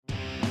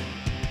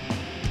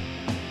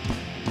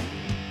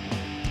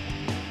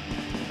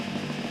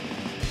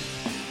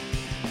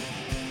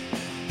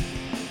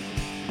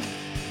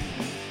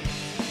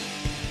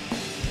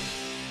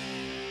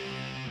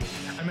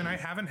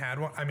haven't had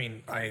one. I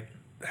mean, I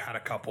had a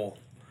couple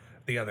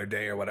the other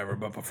day or whatever,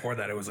 but before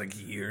that, it was like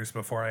years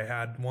before I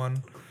had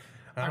one.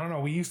 I don't know.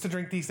 We used to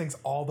drink these things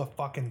all the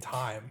fucking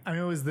time. I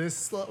mean, it was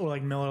this or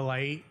like Miller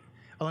Lite.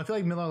 I feel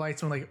like Miller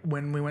Lite's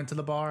when we went to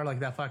the bar,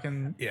 like that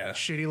fucking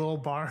shitty little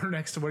bar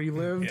next to where you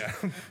lived. Yeah,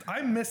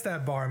 I missed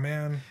that bar,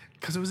 man.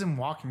 Because it was in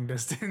walking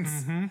distance.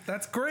 Mm-hmm.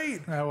 That's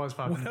great. That was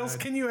fucking What else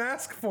good. can you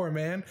ask for,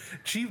 man?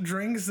 Cheap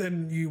drinks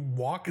and you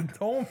walk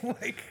home.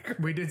 Like,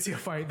 we did see a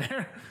fight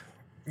there.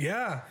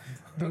 Yeah,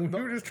 we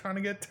were just trying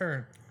to get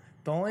turned.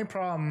 The only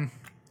problem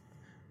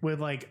with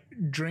like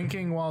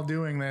drinking while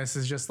doing this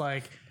is just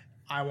like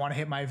I want to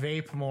hit my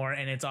vape more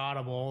and it's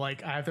audible.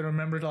 Like I have to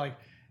remember to like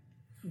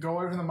go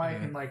away from the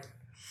mic and like.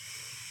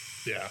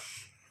 Yeah.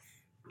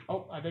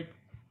 Oh, I think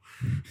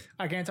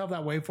I can't tell if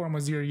that waveform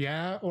was your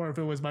or if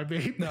it was my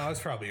vape. No,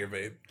 it's probably your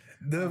vape.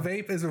 The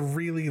vape is a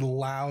really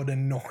loud,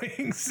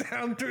 annoying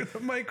sound through the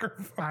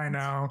microphone. I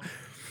know.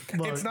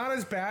 Look, it's not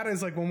as bad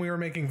as like when we were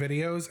making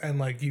videos and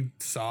like you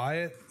saw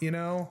it, you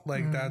know,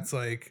 like that's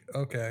like,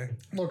 okay.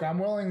 Look, I'm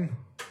willing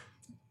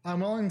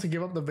to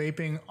give up the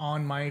vaping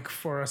on mic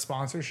for a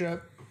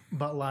sponsorship,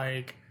 but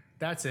like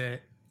that's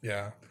it.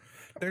 Yeah.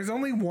 There's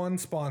only one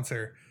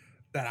sponsor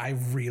that I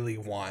really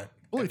want.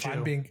 Blue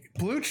Chew.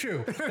 Blue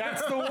Chew.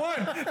 That's the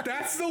one.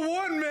 That's the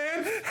one,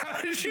 man.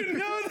 How did you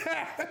know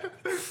that?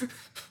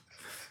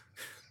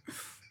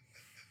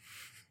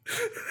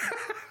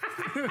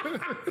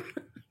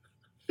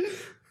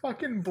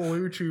 Fucking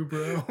Blue Chew,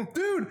 bro.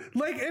 Dude,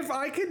 like if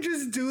I could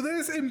just do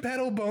this and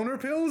peddle boner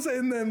pills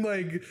and then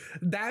like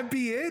that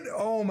be it,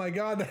 oh my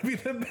god, that'd be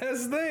the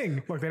best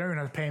thing. Look, they don't even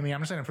have to pay me.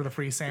 I'm just in it for the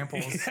free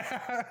samples.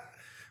 Yeah.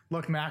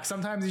 Look, Mac,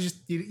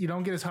 sometimes you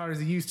don't get as hard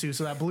as you used to,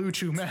 so that Blue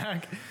Chew,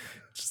 Mac,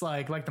 just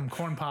like them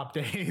corn pop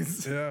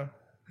days. Yeah.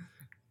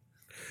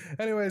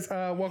 Anyways,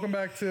 welcome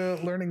back to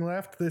Learning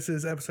Left. This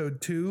is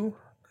episode 2.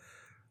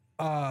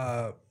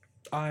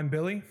 I'm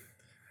Billy.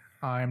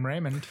 I'm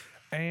Raymond.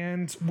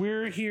 And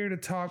we're here to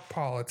talk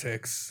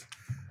politics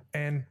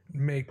and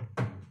make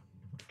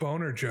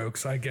boner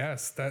jokes, I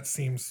guess. That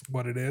seems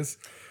what it is.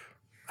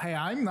 Hey,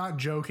 I'm not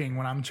joking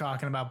when I'm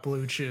talking about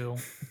Blue Chew.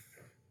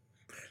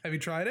 Have you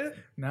tried it?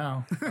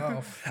 No.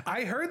 Oh,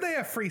 I heard they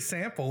have free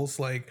samples,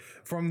 like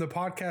from the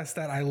podcast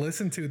that I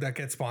listen to that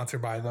get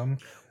sponsored by them.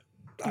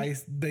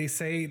 They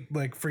say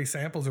like free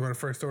samples are going to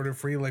first order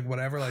free, like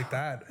whatever, like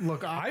that.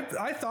 Look,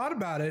 I thought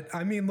about it.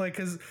 I mean, like,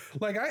 cause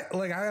like I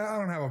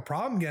don't have a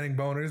problem getting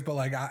boners, but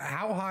like,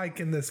 how high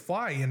can this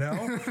fly? You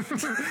know?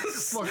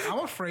 Look, I'm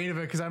afraid of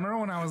it because I remember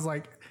when I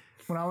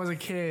was a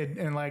kid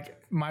and like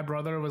my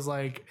brother was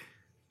like,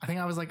 I think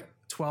I was like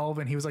 12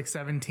 and he was like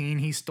 17.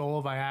 He stole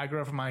a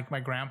Viagra from my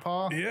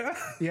grandpa. Yeah.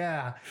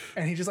 Yeah.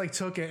 And he just like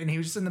took it and he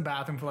was just in the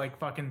bathroom for like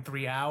fucking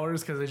 3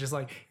 hours because it's just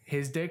like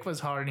his dick was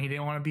hard and he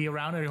didn't want to be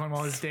around everyone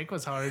while his dick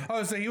was hard.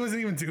 Oh, so he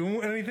wasn't even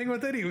doing anything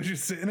with it? He was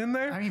just sitting in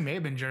there? I mean, he may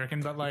have been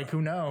jerking, but like,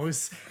 who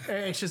knows?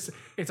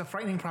 It's a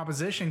frightening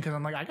proposition because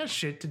I'm like, I got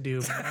shit to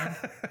do, man.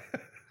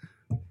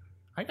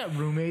 I got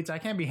roommates. I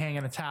can't be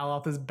hanging a towel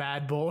off this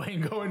bad boy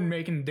and going and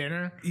making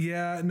dinner.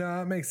 Yeah,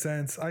 no, it makes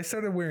sense. I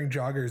started wearing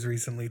joggers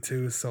recently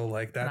too, so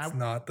like that's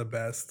not the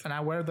best. And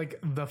I wear like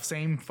the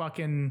same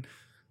fucking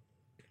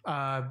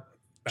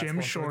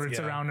gym shorts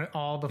around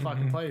all the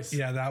fucking place.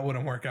 Yeah, that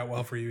wouldn't work out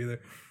well for you either.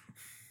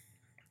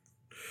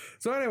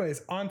 So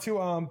anyways, on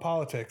to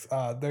politics.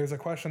 There's a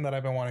question that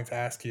I've been wanting to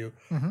ask you.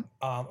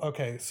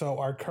 Okay, so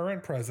our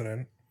current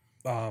president,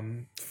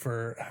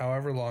 for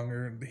however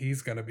longer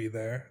he's going to be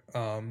there,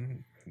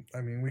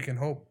 I mean, we can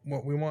hope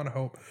what we want to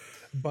hope.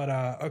 But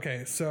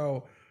okay,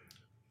 so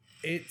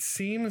it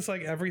seems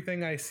like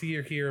everything I see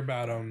or hear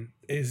about him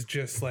is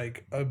just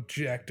like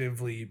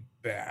objectively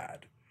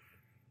bad.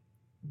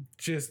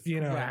 Just,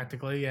 you know,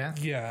 Practically, yeah.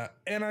 Yeah.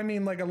 And I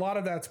mean, like a lot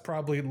of that's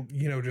probably,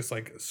 you know, just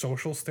like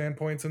social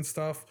standpoints and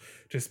stuff,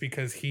 just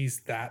because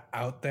he's that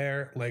out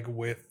there, like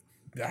with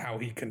how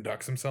he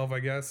conducts himself, I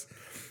guess.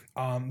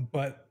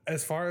 But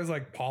as far as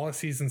like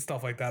policies and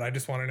stuff like that, I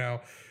just want to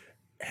know,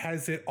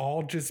 has it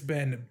all just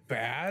been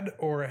bad,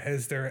 or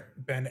has there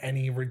been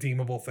any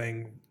redeemable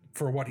thing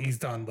for what he's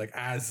done, like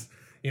as,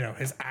 you know,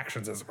 his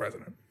actions as a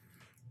president?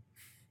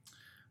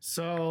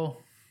 So,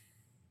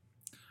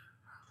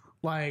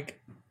 like,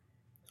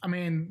 I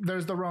mean,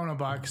 there's the Rona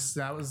bucks.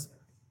 That was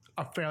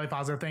a fairly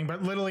positive thing,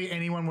 but literally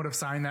anyone would have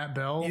signed that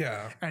bill.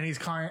 Yeah. And he's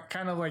kind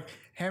of like,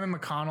 him and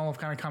McConnell have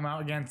kind of come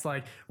out against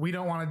like, we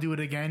don't want to do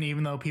it again,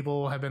 even though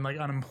people have been like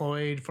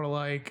unemployed for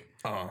like,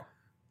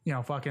 you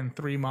know, fucking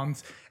 3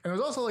 months. And there's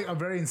also like a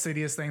very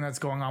insidious thing that's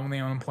going on with the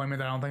unemployment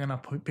that I don't think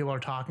enough people are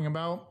talking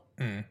about.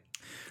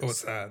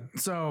 What's that?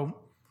 So,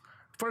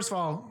 first of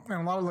all, in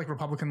a lot of like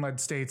Republican-led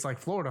states, like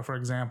Florida, for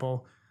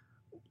example,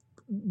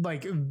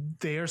 like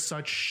they are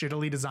such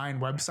shittily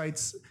designed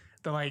websites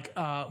that like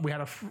we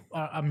had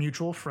a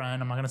mutual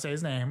friend. I'm not gonna say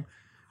his name,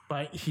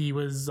 but he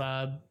was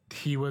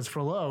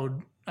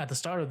furloughed at the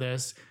start of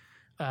this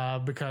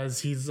because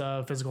he's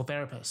a physical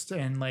therapist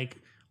and like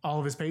all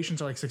of his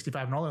patients are like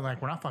 65 and older.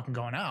 Like we're not fucking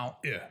going out.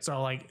 Yeah.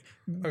 So like,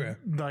 Okay.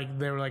 like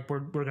they were like, we're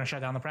gonna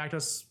shut down the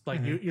practice.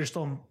 Like you're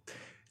still.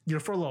 you're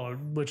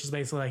furloughed, which is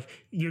basically like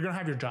you're gonna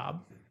have your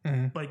job,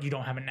 but you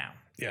don't have it now.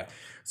 Yeah.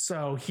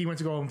 So he went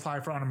to go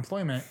apply for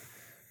unemployment.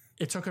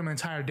 It took him an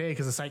entire day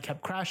because the site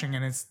kept crashing,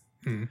 and it's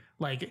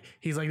like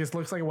he's like, this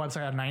looks like a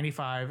website at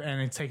 95,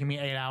 and it's taking me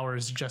 8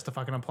 hours just to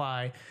fucking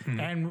apply.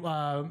 And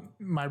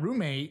my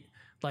roommate,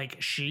 like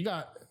she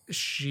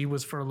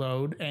was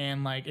furloughed,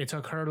 and like it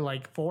took her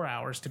like 4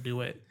 hours to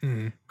do it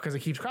because it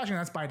keeps crashing.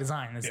 That's by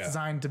design. It's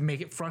designed to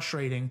make it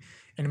frustrating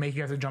and to make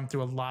you have to jump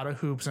through a lot of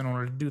hoops in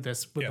order to do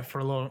this with the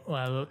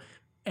furlough.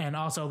 And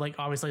also, like,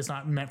 obviously it's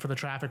not meant for the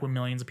traffic when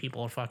millions of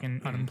people are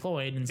fucking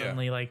unemployed, and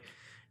suddenly like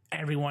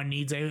everyone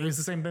needs it. It's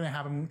the same thing that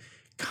happened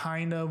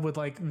kind of with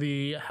like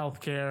the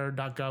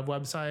healthcare.gov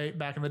website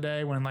back in the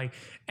day when like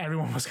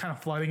everyone was kind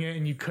of flooding it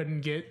and you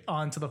couldn't get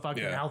onto the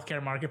fucking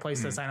healthcare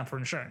marketplace to sign up for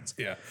insurance.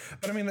 Yeah.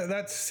 But I mean,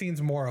 that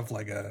seems more of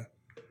like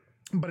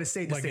it's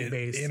state to state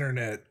based.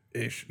 Internet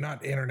issue,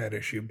 not internet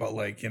issue, but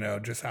like, you know,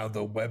 just how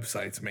the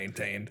website's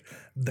maintained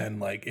than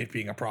like it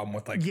being a problem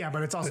with like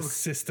but it's also the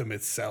system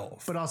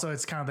itself. But also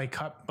it's kind of, they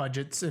cut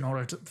budgets in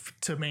order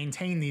to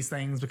maintain these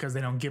things because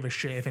they don't give a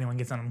shit if anyone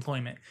gets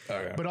unemployment.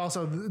 Okay. But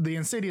also the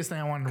insidious thing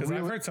I wanted to because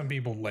I've heard some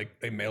people like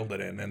they mailed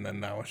it in and then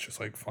now it's just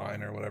like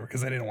fine or whatever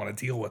because they didn't want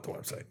to deal with the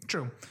website.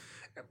 True.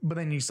 But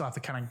then you still have to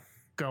kind of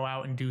go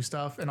out and do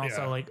stuff, and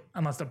also like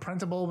unless they're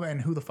printable,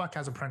 and who the fuck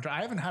has a printer?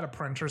 I haven't had a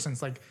printer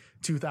since like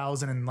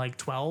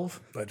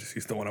 2012. I just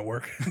used to want to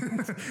work.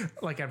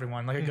 Like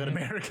everyone, like a good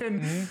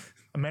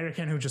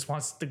American who just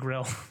wants to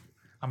grill.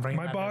 I'm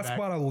bringing my boss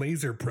bought a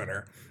laser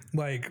printer.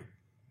 Like,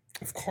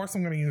 of course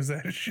I'm going to use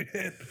that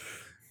shit.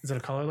 Is it a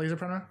color laser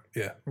printer?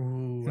 Yeah.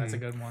 Ooh, that's a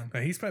good one.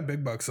 He spent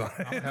big bucks on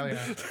it. Oh, hell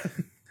yeah.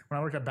 When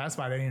I worked at Best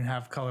Buy, they didn't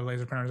have color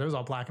laser printers. It was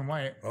all black and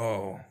white.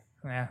 Oh.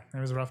 Yeah, it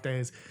was rough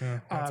days.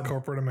 Yeah, that's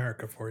corporate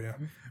America for you.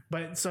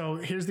 But so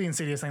here's the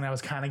insidious thing that I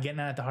was kind of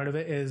getting at the heart of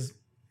it is,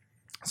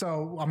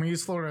 so I'm going to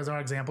use Florida as our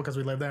example because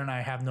we live there and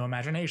I have no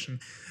imagination.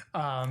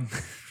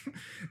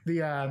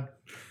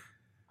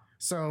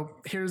 So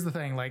here's the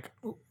thing, like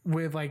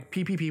with like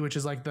PPP, which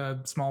is like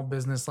the small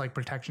business like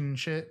protection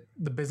shit,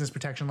 the business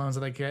protection loans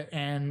that they get,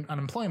 and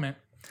unemployment.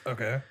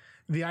 Okay.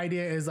 The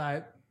idea is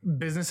that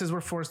businesses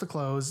were forced to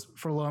close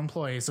for low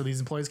employees, so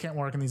these employees can't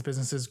work and these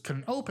businesses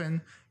couldn't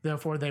open.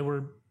 Therefore, they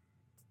were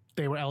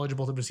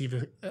eligible to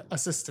receive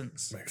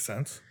assistance. Makes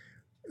sense.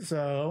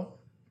 So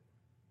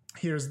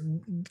here's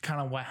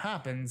kind of what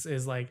happens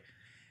is like,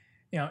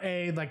 you know,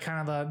 like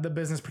kind of the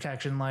business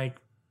protection, like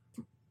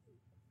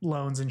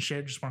loans and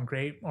shit just weren't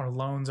great, or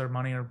loans or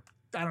money, or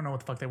I don't know what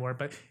the fuck they were,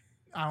 but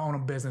I own a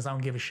business. I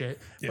don't give a shit.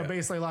 Yeah. But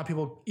basically a lot of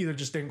people either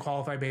just didn't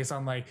qualify based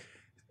on like,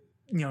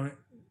 you know,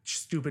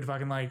 stupid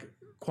fucking like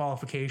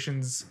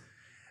qualifications,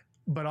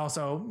 but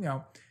also, you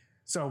know,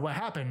 so what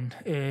happened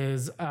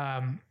is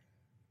a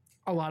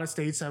lot of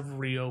states have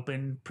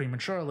reopened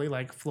prematurely,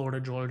 like Florida,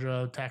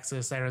 Georgia,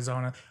 Texas,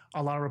 Arizona,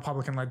 a lot of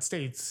Republican-led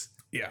states.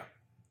 Yeah.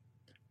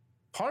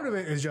 Part of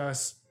it is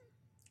just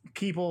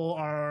people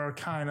are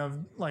kind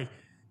of like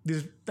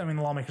these. I mean,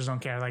 the lawmakers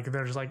don't care. Like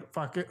they're just like,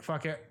 fuck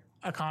it,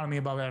 economy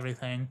above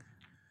everything.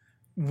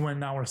 When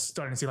now we're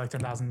starting to see like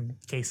 10,000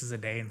 cases a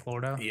day in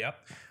Florida. Yep.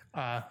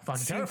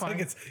 Fucking terrifying.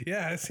 Like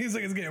it seems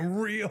like it's getting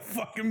real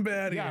fucking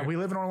bad here. Yeah, we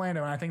live in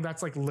Orlando, and I think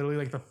that's like literally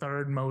like the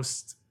third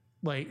most,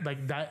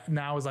 like that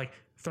now is like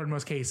third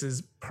most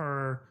cases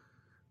per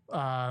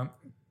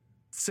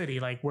city.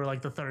 Like we're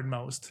like the third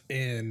most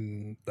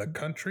in the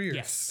country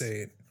or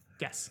state.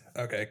 Yes.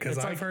 Okay, because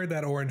I've heard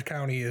that Orange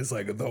County is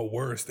like the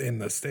worst in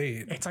the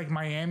state. It's like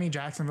Miami,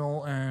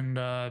 Jacksonville, and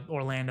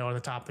Orlando are the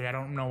top three. I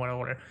don't know what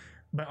order,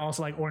 but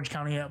also like Orange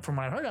County, from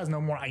what I've heard, has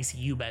no more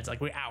ICU beds. Like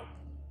we're out.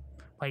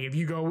 Like if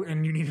you go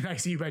and you need an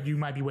ICU bed, you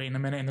might be waiting a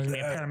minute and there's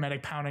gonna be a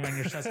paramedic pounding on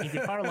your chest to keep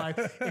your car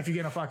alive if you get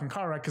in a fucking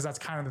car wreck, because that's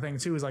kind of the thing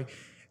too, is like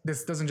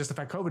this doesn't just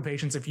affect COVID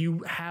patients. If you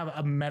have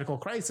a medical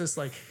crisis,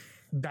 like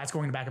that's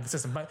going to back up the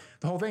system. But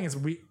the whole thing is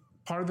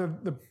part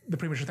of the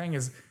premature thing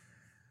is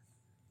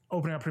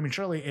opening up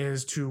prematurely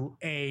is to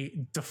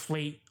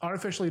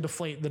artificially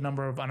deflate the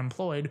number of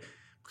unemployed,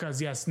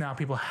 because yes, now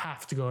people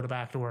have to go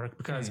back to work,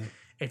 because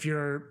if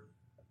your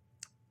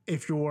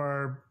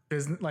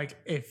business, like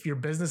if your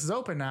business is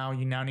open now,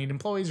 you now need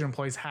employees. Your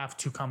employees have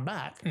to come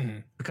back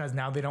because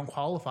now they don't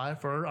qualify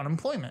for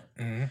unemployment,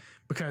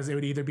 because it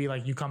would either be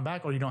like you come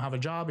back or you don't have a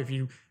job.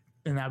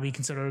 And that would be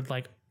considered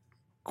like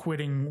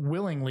quitting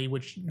willingly,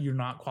 which you're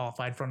not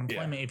qualified for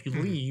unemployment. If you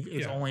leave,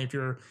 it's only if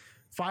you're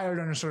fired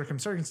under certain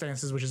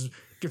circumstances, which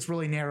gets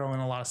really narrow in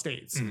a lot of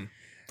states.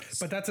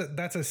 But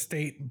that's a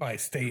state by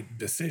state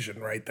decision,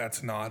 right?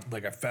 That's not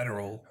like a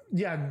federal.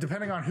 Yeah,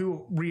 depending on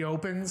who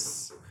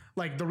reopens.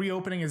 Like the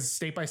reopening is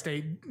state by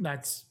state.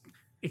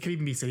 It could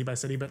even be city by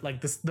city, but like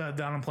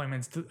the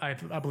unemployment, I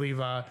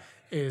believe,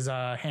 is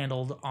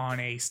handled on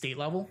a state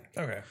level.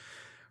 Okay.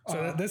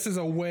 So this is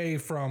away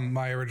from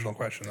my original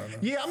question, though.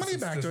 Yeah, I'm gonna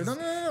get back to it.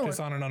 No. Just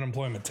on an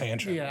unemployment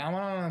tangent. Yeah, I'm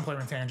on an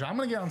unemployment tangent. I'm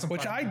gonna get on some.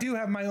 Which I do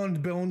have my own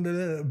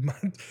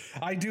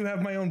I do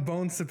have my own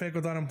bones to pick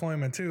with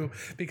unemployment too.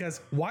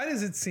 Because why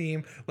does it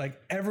seem like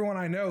everyone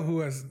I know who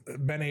has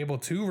been able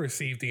to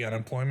receive the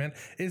unemployment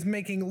is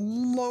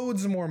making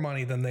loads more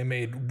money than they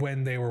made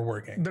when they were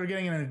working? They're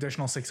getting an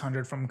additional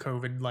 $600 from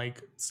COVID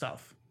like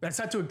stuff. That's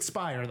set to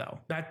expire though.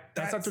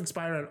 That's set to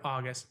expire in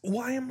August.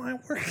 Why am I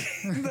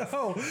working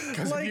though?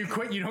 Because if you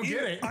quit, you don't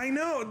get it. I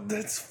know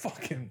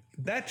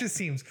that just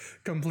seems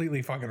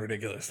completely fucking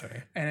ridiculous to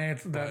me. And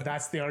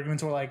that's the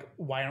arguments were like,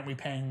 why aren't we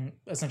paying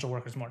essential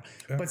workers more?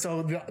 Yeah. But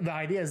so the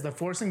idea is they're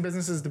forcing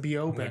businesses to be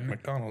open. Like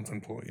McDonald's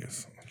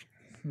employees.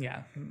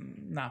 Yeah,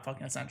 not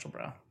fucking essential,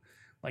 bro.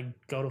 Like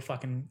go to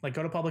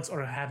Publix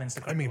or have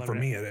Instacart. I mean, for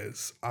me it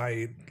is.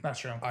 That's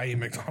true. I eat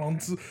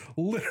McDonald's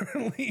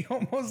literally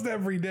almost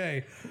every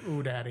day.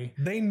 Ooh, daddy.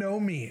 They know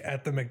me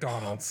at the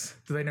McDonald's.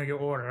 Do they know your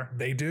order?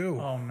 They do.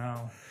 Oh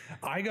no.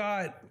 I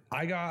got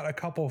a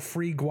couple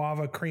free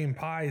guava cream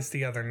pies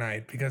the other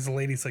night because the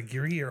lady's like,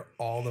 "You're here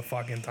all the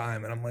fucking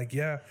time," and I'm like,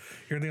 "Yeah,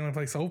 you're the only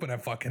place open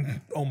at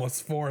fucking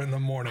almost 4 a.m.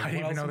 I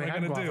didn't even know they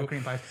had guava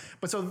cream pies.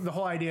 But so the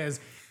whole idea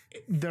is,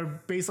 they're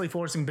basically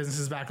forcing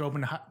businesses back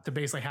open to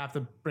basically have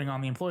to bring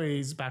on the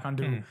employees back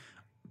onto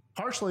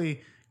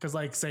partially because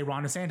like say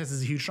Ron DeSantis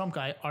is a huge Trump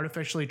guy,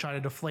 artificially try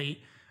to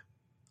deflate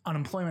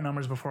unemployment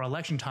numbers before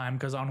election time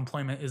because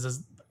unemployment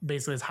is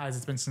basically as high as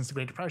it's been since the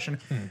Great Depression,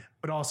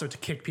 but also to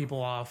kick people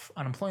off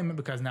unemployment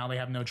because now they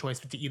have no choice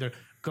but to either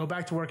go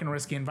back to work in a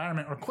risky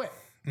environment or quit.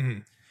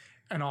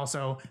 And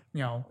also,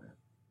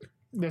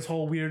 this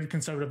whole weird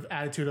conservative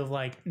attitude of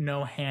like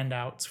no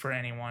handouts for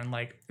anyone.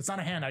 Like it's not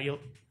a handout.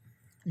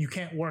 You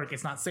can't work.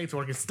 It's not safe to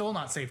work. It's still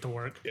not safe to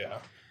work. Yeah.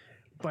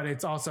 But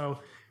it's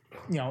also,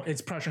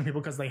 it's pressuring people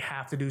because they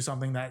have to do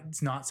something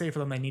that's not safe for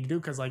them. They need to do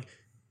because like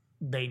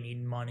they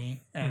need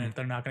money, and if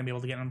they're not going to be able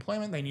to get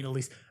unemployment, they need at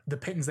least the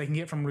pittance they can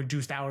get from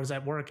reduced hours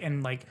at work.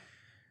 And like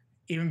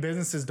even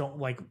businesses don't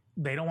want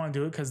to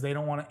do it because they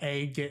don't want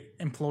to get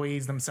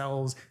employees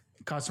themselves,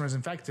 customers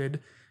infected.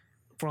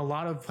 For a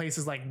lot of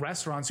places like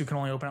restaurants who can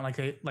only open at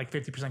like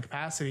 50%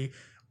 capacity,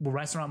 well,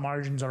 restaurant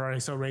margins are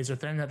already so razor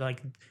thin that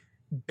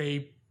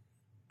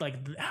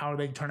how are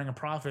they turning a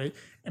profit?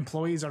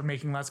 Employees are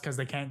making less because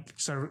they can't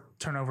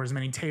turn over as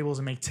many tables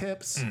and make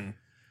tips.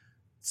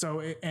 So,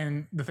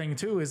 and the thing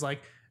too is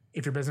like,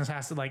 if your business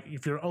has to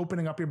if you're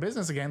opening up your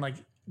business again, like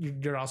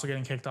you're also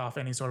getting kicked off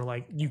any sort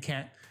of you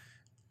can't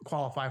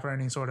qualify for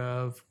any sort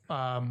of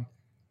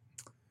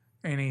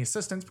any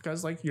assistance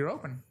because you're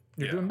open,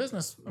 you're doing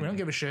business. We don't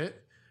give a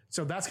shit.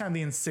 So that's kind of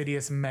the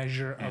insidious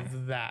measure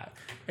of that.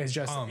 It's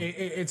just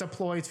it's a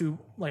ploy to,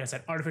 like I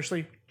said,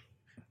 artificially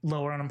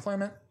lower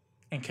unemployment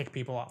and kick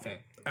people off.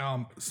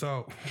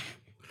 So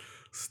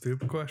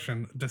stupid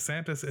question.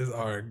 DeSantis is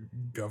our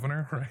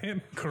governor, right?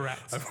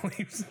 Correct. I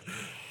believe so.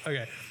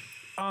 Okay.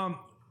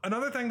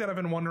 Another thing that I've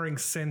been wondering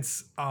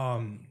since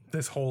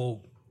this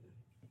whole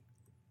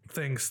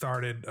thing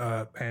started,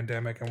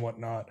 pandemic and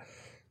whatnot,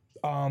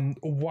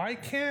 why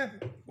can't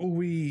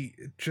we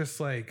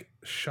just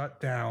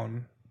shut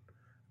down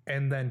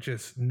and then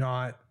just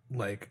not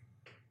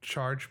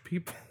charge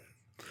people?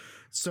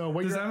 So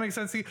does that make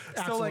sense to you?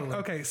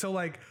 Absolutely. So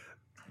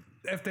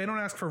if they don't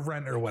ask for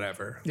rent or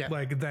whatever,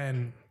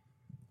 then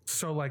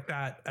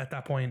that at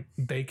that point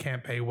they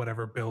can't pay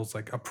whatever bills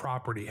a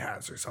property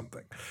has or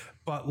something.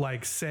 But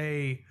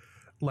say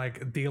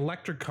the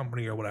electric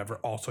company or whatever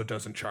also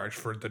doesn't charge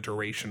for the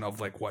duration of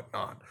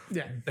whatnot.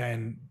 Yeah.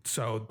 Then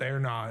so they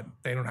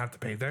don't have to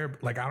pay their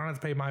I don't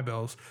have to pay my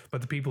bills, but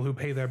the people who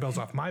pay their bills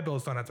off my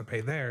bills don't have to pay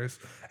theirs,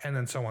 and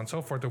then so on and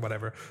so forth or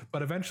whatever.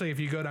 But eventually if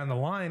you go down the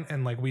line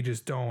and we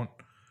just don't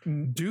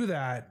do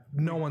that,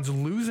 no one's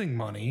losing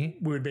money.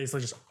 We would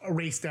basically just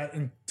erase that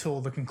until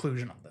the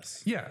conclusion of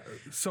this. Yeah.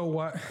 So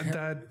what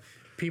that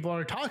people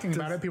are talking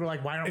about it. People are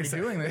like, why aren't we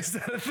doing this?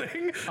 Is that a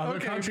thing? Other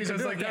countries are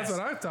doing that's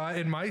what I thought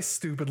in my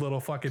stupid little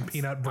fucking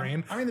peanut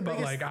brain. I mean, the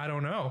biggest, I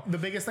don't know. The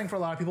biggest thing for a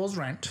lot of people is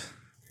rent.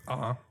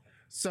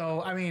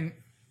 So, I mean,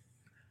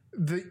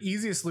 the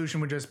easiest solution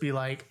would just be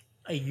a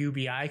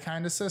UBI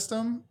kind of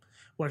system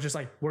where it's just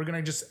we're going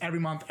to just every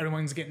month,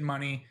 everyone's getting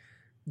money.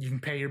 You can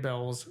pay your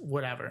bills,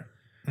 whatever.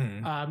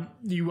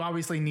 You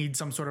obviously need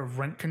some sort of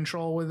rent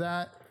control with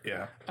that.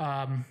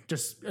 Yeah.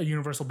 Just a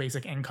universal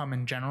basic income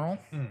in general.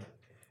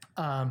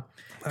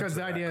 Because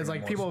the idea is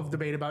people have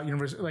debated about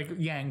universal,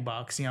 Yang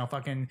bucks,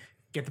 fucking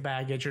get the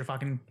bag, get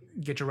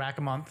your rack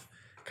a month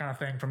kind of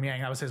thing from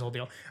Yang. That was his whole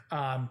deal.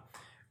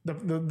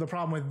 The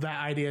problem with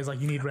that idea is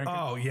you need rent.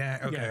 Oh yeah.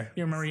 Okay. Yeah.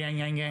 You remember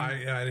Yang?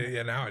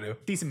 Yeah, now I do.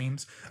 Decent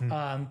memes.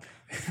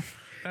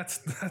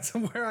 That's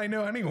where I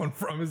know anyone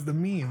from is the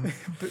meme.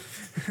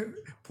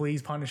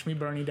 Please punish me,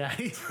 Bernie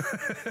Daddy.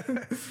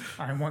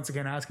 I am once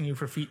again asking you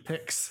for feet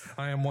pics.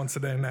 I am once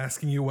again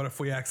asking you what if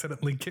we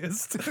accidentally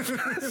kissed.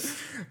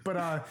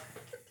 But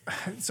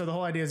so the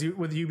whole idea is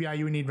with UBI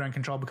you would need rent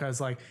control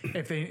because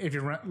if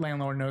your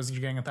landlord knows that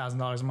you're getting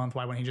 $1,000 a month,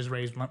 why wouldn't he just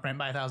raise rent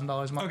by $1,000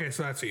 a month? Okay,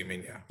 so that's what you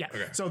mean, yeah. Yeah.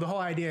 Okay. So the whole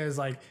idea is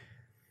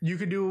you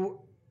could do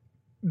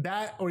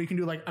that, or you can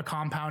do like a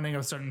compounding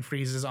of certain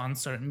freezes on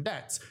certain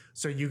debts.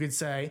 So you could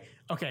say,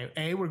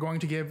 okay, we're going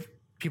to give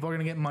people are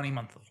going to get money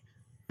monthly.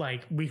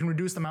 Like we can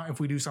reduce the amount if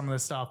we do some of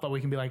this stuff, but we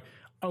can be like,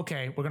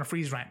 okay, we're going to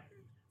freeze rent.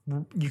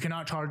 You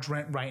cannot charge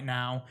rent right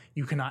now.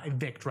 You cannot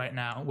evict right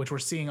now, which we're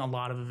seeing a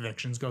lot of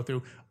evictions go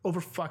through over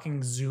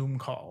fucking Zoom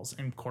calls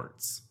in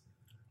courts.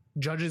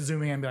 Judges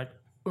zooming in and be like,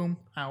 boom,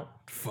 out.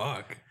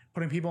 Fuck.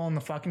 Putting people on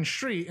the fucking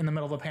street in the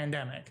middle of a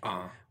pandemic.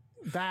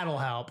 That'll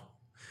help.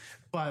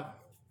 But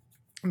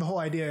the whole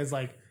idea is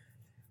like,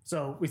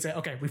 so we say,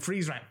 okay, we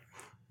freeze rent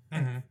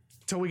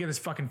until we get this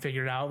fucking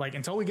figured out. Like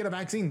until we get a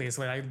vaccine,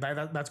 basically. Like,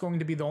 that's going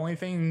to be the only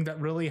thing that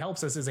really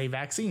helps us is a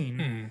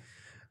vaccine.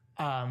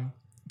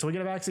 Until we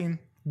get a vaccine,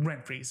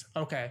 rent freeze.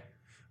 Okay.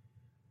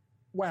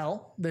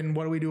 Well, then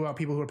what do we do about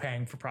people who are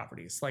paying for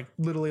properties? Like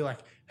literally like,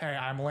 hey,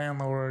 I'm a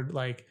landlord,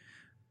 like,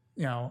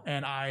 you know,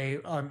 and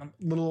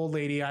little old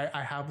lady,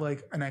 I have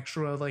like an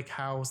extra like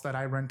house that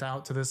I rent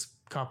out to this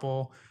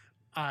couple,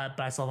 but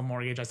I still have a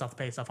mortgage. I still have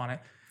to pay stuff on it.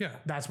 Yeah.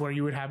 That's where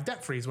you would have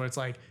debt freeze, where it's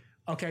like,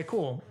 okay,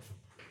 cool.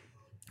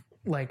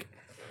 Like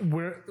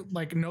we're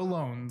like no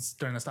loans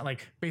during this time.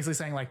 Like basically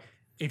saying like,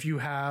 if you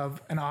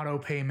have an auto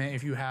payment,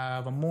 if you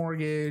have a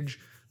mortgage,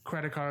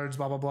 credit cards,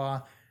 blah, blah,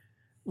 blah.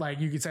 Like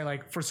you could say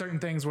like for certain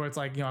things where it's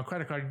like, you know, a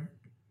credit card,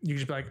 you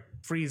just be like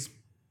freeze.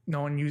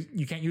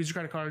 You can't use your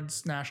credit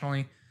cards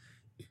nationally.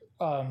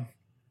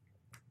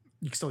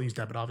 You can still use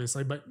debit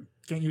obviously, but you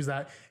can't use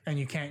that, and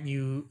you can't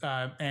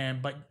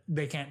but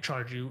they can't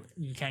charge you.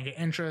 You can't get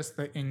interest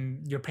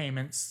in your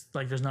payments.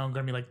 Like there's no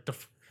going to be like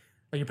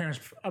your payments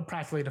are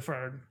practically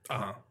deferred.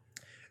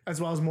 As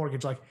well as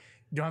mortgage. Like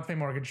you don't have to pay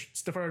mortgage.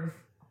 It's deferred.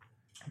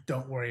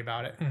 Don't worry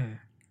about it.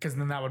 Because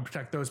then that would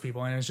protect those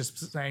people. And it's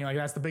just saying like,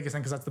 that's the biggest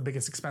thing. Cause that's the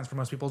biggest expense for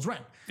most people is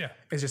rent. Yeah.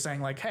 It's just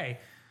saying like, hey,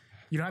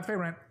 you don't have to pay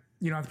rent.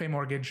 You don't have to pay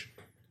mortgage.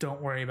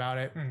 Don't worry about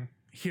it.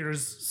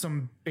 Here's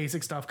some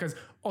basic stuff. Cause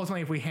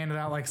ultimately if we handed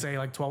out like say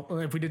like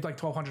if we did like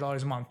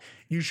 $1,200 a month,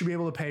 you should be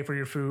able to pay for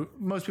your food.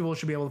 Most people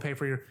should be able to pay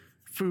for your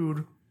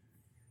food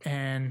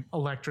and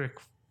electric,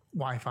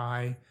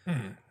 Wi-Fi.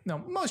 No,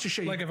 most of your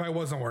shit. Like if I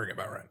wasn't worrying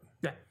about rent.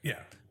 Yeah. Yeah.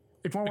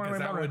 If we're worrying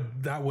about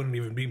rent. That wouldn't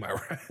even be my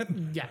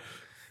rent. Yeah.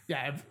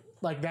 Yeah.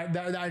 Like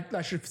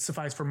that should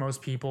suffice for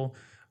most people.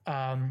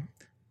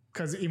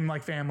 Because even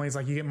like families,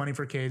 like you get money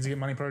for kids, you get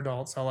money for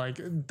adults. So like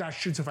that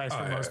should suffice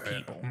for most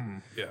people.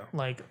 Yeah.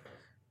 Like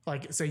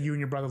say you and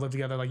your brother live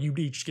together, like you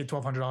each get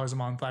 $1,200 a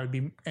month. That would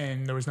be,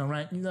 and there was no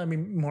rent. That'd be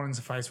more than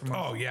suffice for most.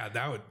 Oh yeah,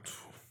 that would.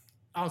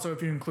 Also,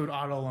 if you include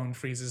auto loan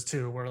freezes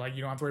too, where like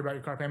you don't have to worry about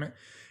your car payment.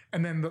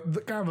 And then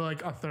the kind of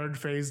like a third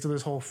phase to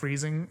this whole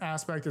freezing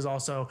aspect is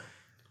also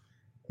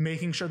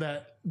making sure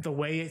that the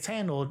way it's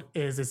handled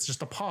is it's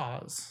just a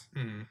pause.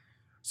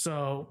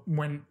 So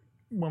when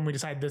we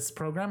decide this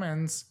program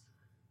ends,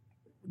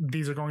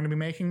 these are going to be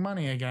making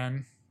money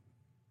again.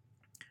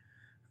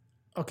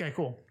 Okay,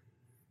 cool.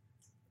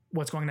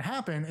 What's going to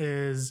happen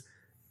is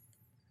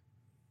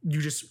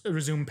you just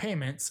resume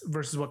payments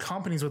versus what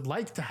companies would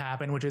like to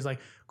happen, which is like,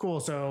 cool.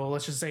 So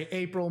let's just say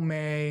April,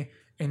 May,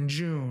 and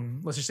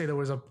June. Let's just say there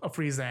was a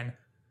freeze then.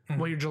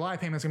 Well, your July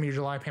payment's gonna be your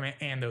July payment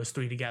and those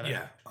three together.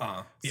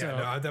 Yeah. So,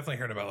 no, I've definitely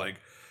heard about like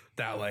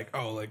that. Like,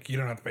 oh, like you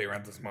don't have to pay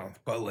rent this month,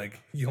 but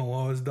like you'll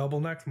always double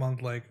next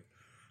month. Like,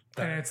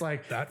 that, and it's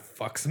like that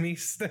fucks me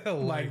still.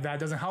 Like that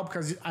doesn't help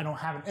because I don't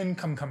have an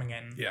income coming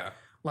in. Yeah.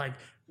 Like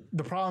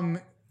the problem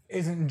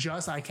isn't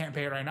just I can't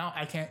pay it right now.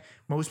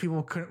 Most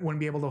people wouldn't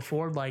be able to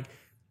afford like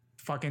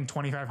fucking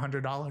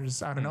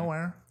 $2,500 out of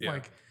nowhere. Yeah.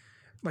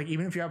 Like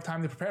even if you have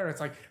time to prepare, it's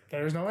like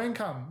there's no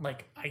income.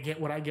 Like I get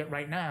what I get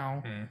right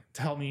now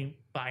to help me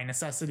buy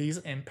necessities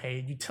and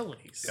pay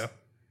utilities. Yep.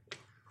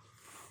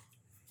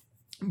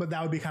 But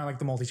that would be kind of like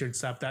the multi-tiered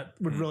step that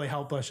would really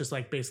help us. Just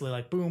like basically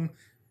like boom,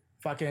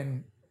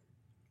 fucking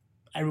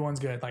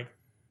everyone's good. Like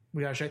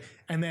we got shit,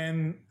 and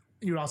then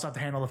you would also have to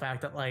handle the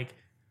fact that like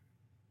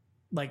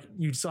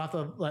you still have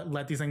to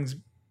let these things.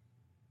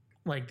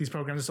 Like these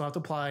programs still have to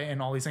apply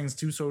and all these things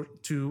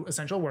to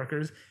essential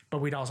workers,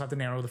 but we'd also have to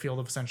narrow the field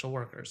of essential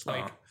workers.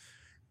 Like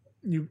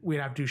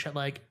we'd have to do shit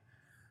like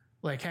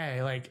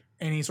hey, like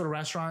any sort of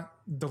restaurant,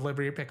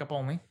 delivery pickup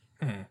only.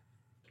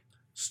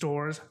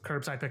 Stores,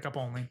 curbside pickup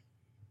only.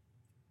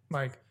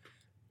 Like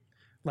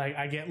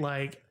I get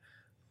like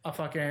a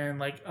fucking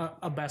like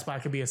a Best Buy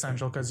could be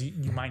essential because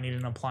you might need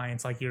an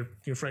appliance, like your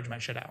fridge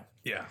might shut out.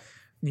 Yeah.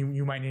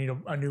 You might need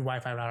a new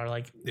Wi-Fi router.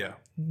 Like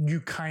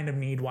you kind of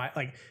need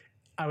like.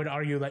 I would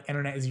argue like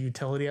internet is a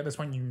utility at this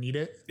point. You need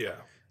it. Yeah.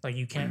 Like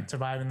you can't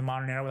survive in the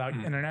modern era without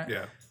internet.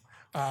 Yeah.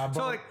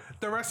 So like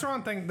the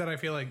restaurant thing that I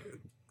feel like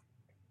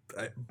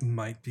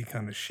might be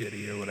kind of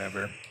shitty or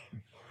whatever.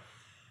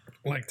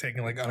 Like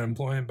taking like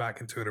unemployment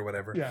back into it or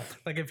whatever. Yeah.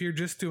 Like if you're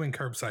just doing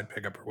curbside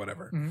pickup or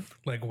whatever,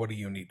 like what do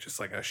you need? Just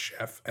like a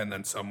chef and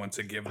then someone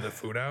to give the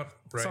food out,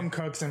 right? Some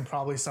cooks and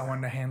probably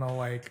someone to handle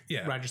like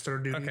register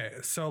duty. Okay.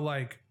 So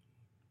like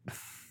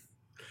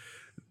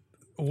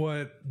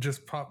what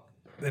just popped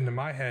into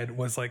my head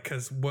was like,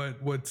 because what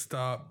would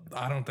stop,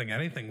 I don't think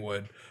anything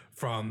would,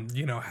 from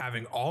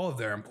having all of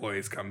their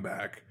employees come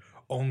back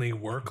only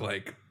work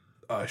like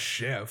a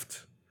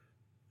shift,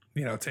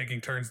 you know,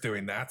 taking turns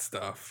doing that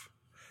stuff,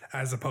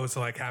 as opposed to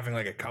like having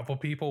like a couple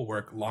people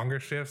work longer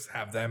shifts,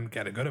 have them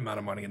get a good amount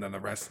of money, and then the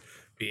rest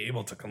be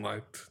able to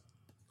collect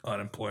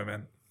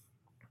unemployment.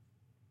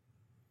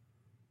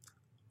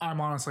 I'm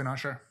honestly not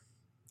sure.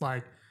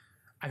 Like,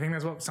 I think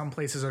that's what some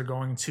places are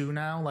going to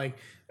now. Like,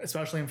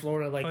 especially in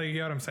Florida. Like, you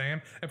get what I'm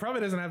saying? It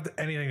probably doesn't have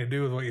anything to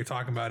do with what you're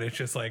talking about. It's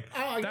just like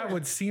that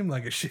would seem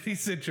like a shitty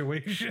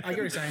situation. I get what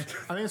you're saying.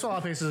 I think that's what a lot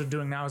of places are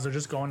doing now is they're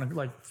just going to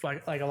like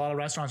a lot of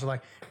restaurants are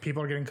like,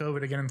 people are getting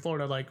COVID again in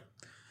Florida. Like,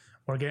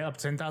 we're getting up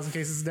to 10,000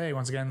 cases a day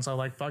once again. So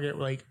like, fuck it.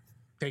 Like,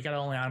 take it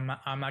only.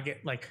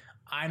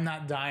 I'm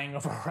not dying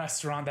of a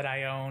restaurant that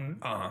I own.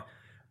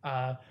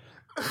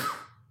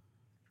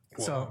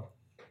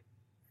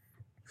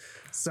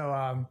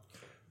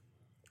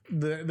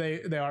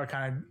 They are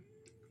kind of,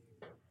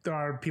 there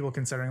are people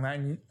considering that,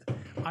 and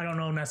I don't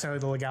know necessarily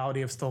the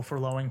legality of still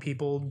furloughing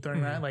people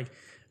during that. Like,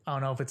 I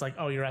don't know if it's like,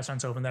 oh, your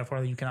restaurant's open,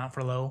 therefore you cannot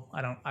furlough.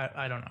 I don't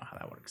know how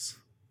that works.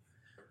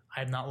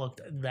 I have not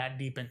looked that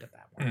deep into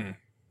that one.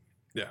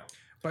 Yeah.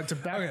 But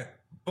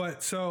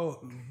But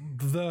so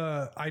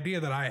the idea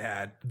that I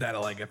had that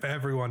like if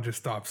everyone just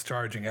stops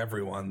charging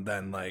everyone,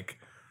 then like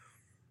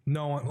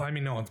no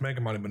one's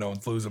making money, but no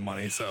one's losing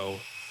money, so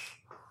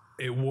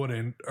it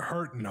wouldn't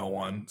hurt no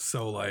one.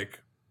 So like,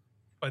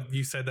 but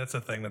you said that's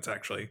a thing that's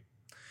actually.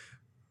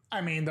 I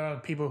mean, there are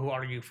people who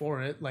argue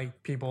for it,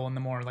 like people in the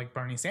more like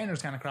Bernie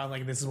Sanders kind of crowd,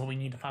 like this is what we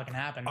need to fucking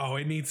happen. Oh,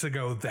 it needs to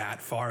go that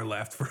far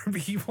left for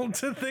people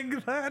to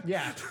think that.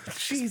 Yeah,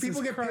 Jesus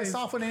people get Christ. pissed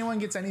off when anyone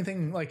gets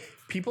anything. Like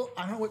people,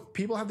 I don't know what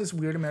people have this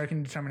weird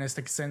American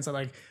deterministic sense that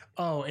like,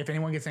 oh, if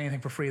anyone gets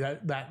anything for free,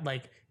 that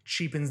like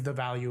cheapens the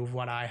value of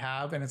what I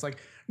have, and it's like,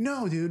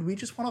 no, dude, we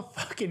just want to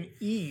fucking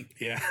eat.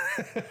 Yeah.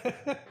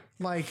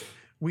 Like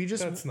we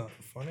just. That's not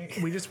funny.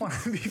 We just want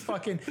to be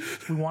fucking.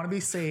 We want to be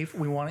safe.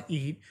 We want to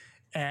eat.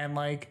 And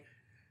like,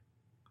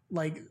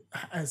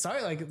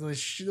 sorry, like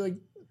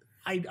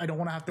I don't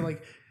want to have to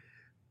like,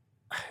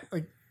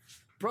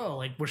 bro,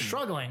 like we're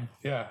struggling.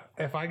 Yeah.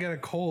 If I get a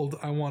cold,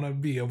 I want to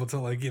be able to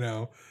like, you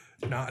know,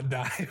 not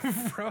die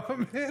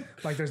from it.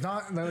 Like there's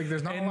not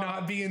and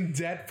not be in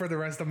debt for the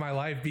rest of my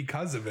life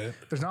because of it.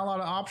 There's not a lot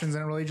of options,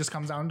 and it really just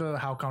comes down to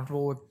how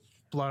comfortable with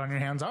blood on your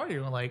hands are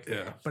you. Like,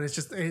 yeah. But it's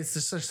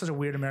just such a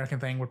weird American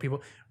thing where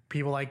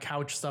people like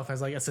couch stuff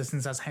as like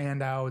assistance as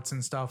handouts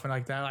and stuff and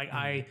like that. Like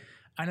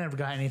I never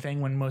got anything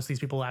when most of these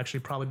people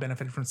actually probably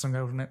benefited from some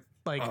government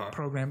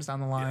programs down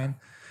the line.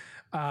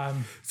 Yeah.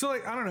 So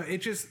like, I don't know. It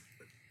just,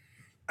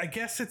 I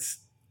guess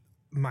it's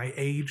my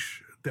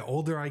age. The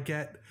older I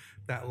get,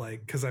 that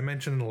like, because I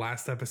mentioned in the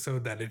last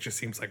episode that it just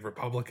seems like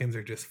Republicans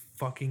are just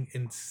fucking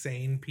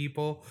insane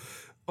people.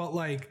 But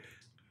like,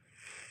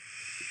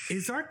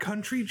 is our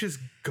country just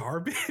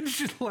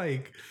garbage?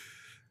 Like,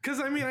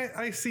 because I mean,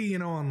 I see, you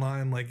know,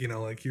 online, like, you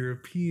know, like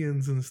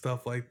Europeans and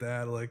stuff like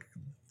that, like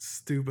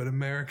stupid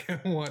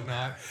America and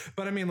whatnot.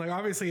 But I mean, like,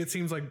 obviously it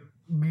seems like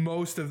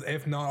most of,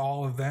 if not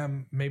all of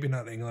them, maybe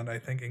not England. I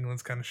think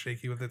England's kind of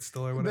shaky with it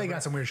still or whatever. They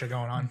got some weird shit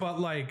going on. But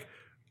like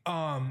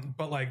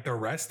the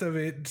rest of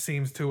it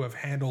seems to have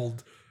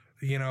handled,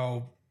 you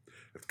know,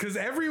 because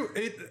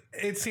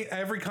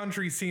every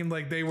country seemed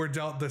like they were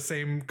dealt the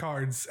same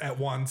cards at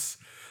once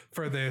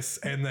for this,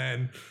 and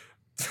then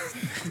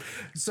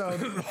so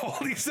all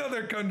these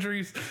other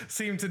countries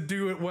seem to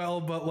do it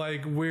well, but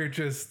like we're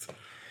just.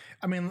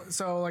 I mean,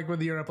 so like with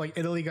Europe, like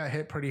Italy got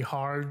hit pretty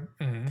hard,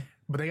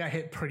 but they got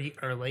hit pretty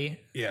early.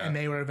 Yeah. And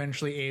they were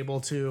eventually able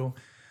to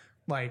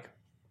like,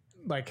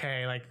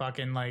 hey, like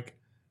fucking like,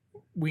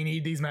 we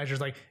need these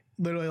measures. Like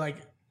literally like,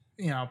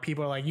 you know,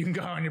 people are like, you can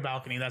go on your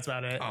balcony. That's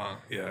about it.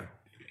 Yeah.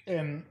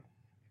 And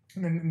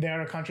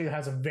they're a country that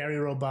has a very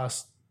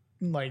robust,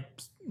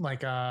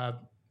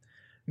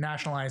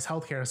 nationalized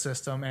healthcare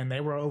system, and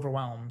they were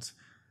overwhelmed.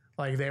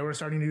 Like they were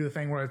starting to do the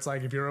thing where it's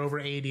like, if you're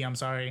over 80, I'm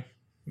sorry,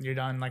 you're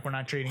done. Like we're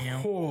not treating you.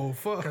 Oh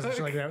fuck! Because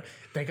like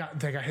they got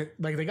hit.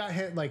 Like they got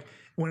hit like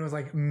when it was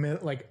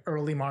like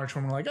early March,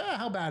 when we're like,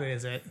 how bad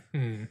is it?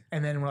 And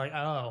then we're like,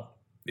 oh.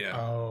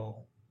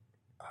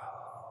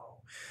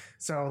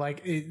 So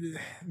like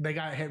they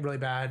got hit really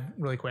bad,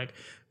 really quick.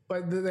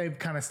 But they've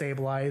kind of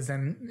stabilized,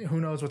 and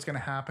who knows what's going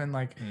to happen?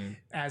 Like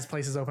as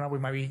places open up, we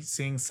might be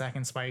seeing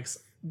second spikes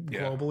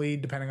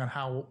globally, depending on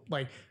how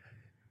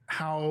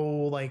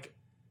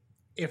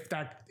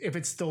if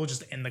it's still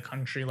just in the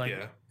country, like.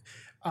 Yeah.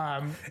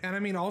 And I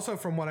mean, also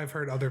from what I've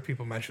heard other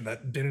people mention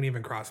that didn't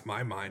even cross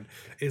my mind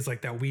is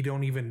like that we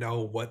don't even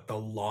know what the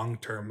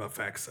long-term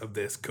effects of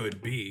this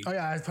could be. Oh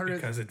yeah, I've heard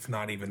because it's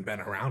not even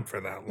been around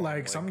for that long.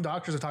 Like some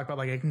doctors have talked about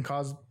like it can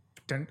cause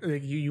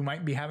you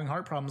might be having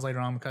heart problems later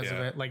on because of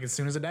it. Like as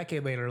soon as a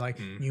decade later, like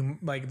you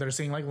like they're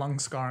seeing like lung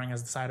scarring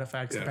as the side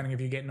effects, depending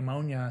if you get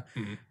pneumonia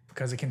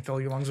because it can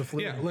fill your lungs with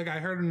fluid. Yeah, like I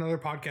heard another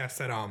podcast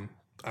that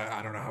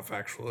I don't know how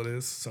factual it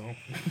is, so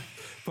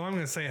but I'm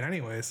gonna say it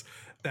anyways.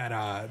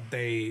 That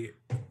they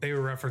were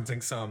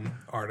referencing some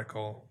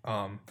article,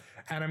 and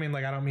I mean,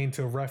 like, I don't mean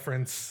to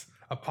reference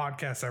a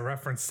podcast that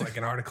referenced like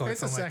an article or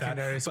It's a something like that.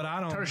 secondary, But I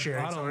don't,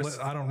 tertiary source.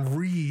 I don't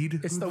read.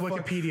 It's the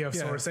Wikipedia of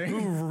sourcing.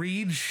 Who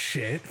reads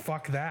shit?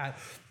 Fuck that.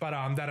 But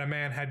that a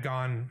man had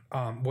gone,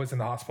 was in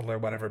the hospital or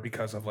whatever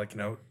because of like, you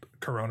know,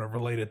 corona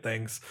related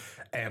things,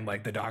 and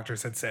like the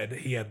doctors had said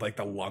he had like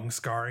the lung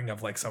scarring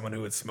of like someone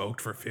who had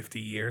smoked for 50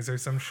 years or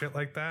some shit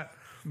like that.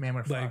 Man,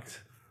 we're Like,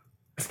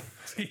 fucked.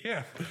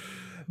 yeah.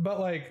 But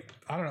like,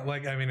 I don't know,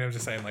 like, I mean, I'm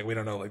just saying, like, we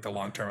don't know like the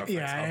long-term effects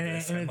Yeah, of and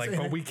this, it's- like,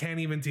 but we can't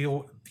even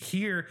deal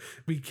here.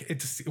 We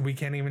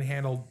can't even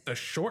handle the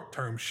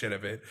short-term shit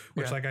of it,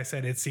 which, Yeah. like I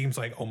said, it seems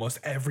like almost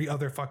every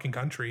other fucking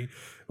country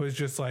was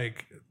just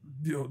like,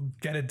 you know,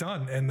 get it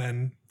done, and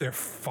then they're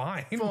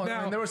fine. Well,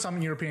 now. and there were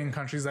some European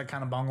countries that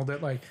kind of bungled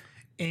it. Like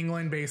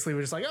England basically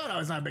was just like, oh, no,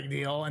 it's not a big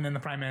deal. And then the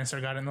prime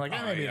minister got in, like,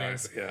 oh, maybe yeah, it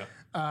is. yeah.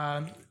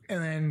 And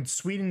then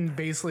Sweden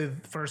basically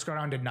the first go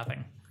around did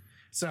nothing.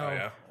 So,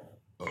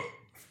 Yeah.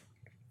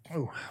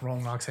 oh,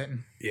 Rolling Rock's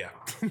hitting. Yeah.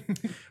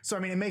 So, I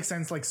mean, it makes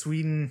sense. Like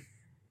Sweden,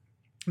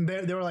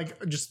 they were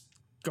like, just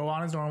go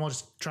on as normal.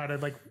 Just try to,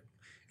 like,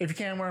 if you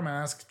can wear a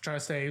mask, try to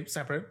stay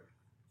separate.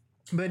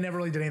 But they never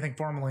really did anything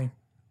formally.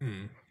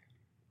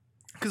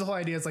 Because the whole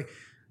idea is like,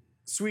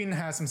 Sweden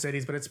has some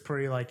cities, but it's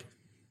pretty like,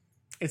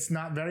 it's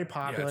not very Yeah,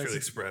 popular. it's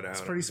really spread out.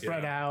 It's pretty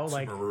spread out. Super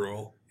Like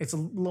rural. it's a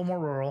little more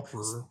rural.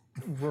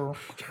 Rural.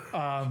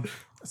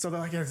 So they're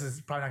like, this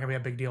is probably not gonna be a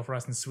big deal for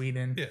us in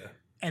Sweden. Yeah.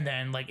 And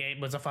then like it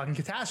was a fucking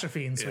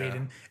catastrophe in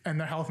Sweden. And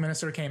the health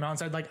minister came out and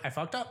said like, I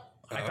fucked up.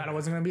 I thought it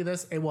wasn't gonna be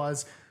this. It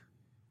was.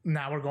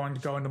 Now we're going to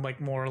go into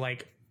like more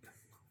like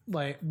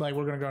we're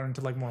gonna go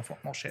into like more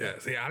formal shit. Yeah.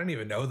 See, I didn't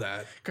even know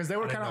that. Because they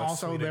were kind of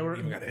also they were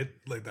even got hit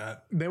like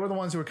that. they were the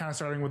ones who were kind of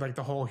starting with like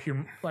the whole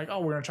like,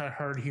 oh, we're gonna try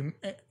herd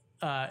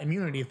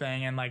immunity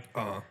thing, and like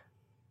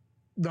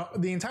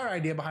the entire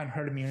idea behind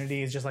herd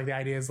immunity is just like the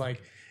idea is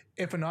like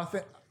if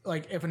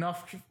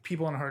enough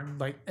people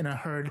in a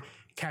herd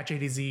catch a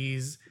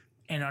disease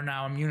and are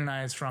now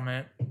immunized from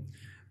it,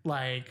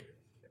 like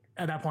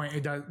at that point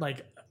it does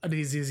like a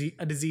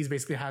disease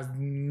basically has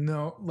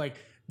no like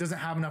doesn't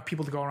have enough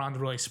people to go around to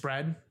really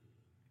spread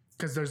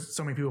because there's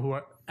so many people who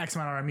are X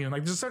amount are immune.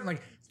 Like there's a certain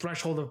like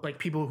threshold of like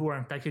people who are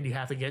infected you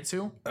have to get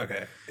to.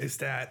 Okay. Is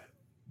that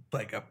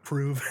like a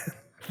proven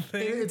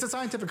thing? It's a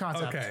scientific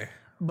concept. Okay.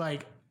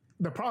 Like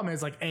the problem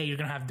is like you're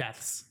gonna have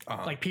deaths.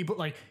 Like people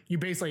like you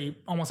basically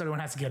almost everyone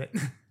has to get it.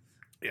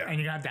 Yeah. And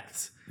you're gonna have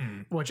deaths.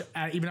 Which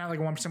even at like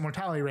 1%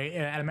 mortality rate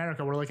at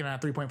America, we're looking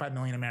at 3.5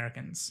 million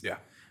Americans. Yeah.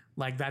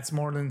 Like that's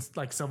more than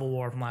like Civil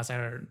War from last I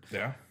heard.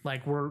 Yeah.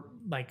 Like we're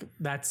like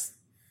that's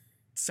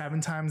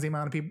 7 times the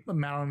amount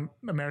of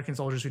American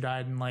soldiers who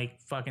died in like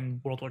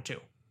fucking World War II.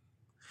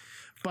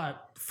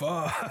 But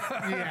Fuck.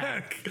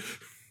 Yeah.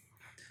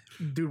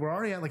 dude, we're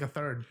already at like a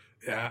third.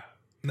 Yeah.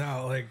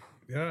 No, like,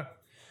 yeah.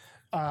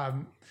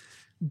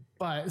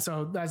 But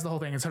so that's the whole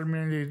thing. It's herd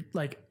immunity.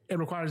 Like it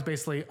requires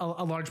basically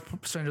a large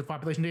percentage of the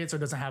population to get it, so it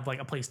doesn't have like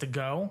a place to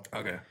go.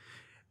 Okay.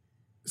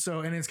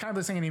 So, and it's kind of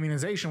the thing in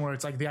immunization where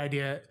it's like the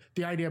idea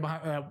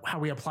behind how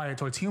we apply it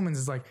towards humans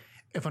is like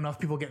if enough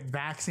people get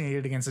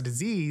vaccinated against a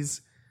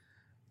disease,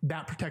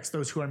 that protects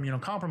those who are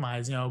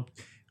immunocompromised, you know,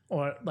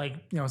 or like,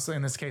 you know, so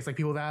in this case, like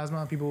people with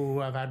asthma, people who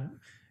have had,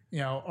 you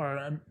know,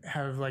 or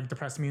have like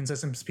depressed immune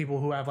systems, people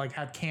who have like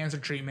had cancer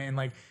treatment and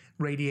like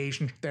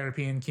radiation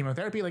therapy and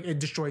chemotherapy, like it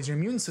destroys your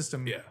immune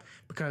system. Yeah.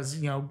 Because,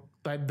 you know,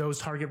 that those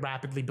target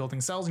rapidly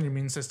building cells in your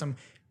immune system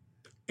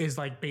is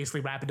like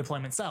basically rapid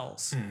deployment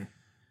cells.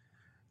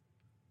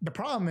 The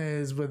problem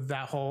is with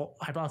that whole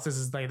hypothesis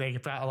is a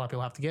lot of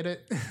people have to get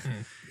it.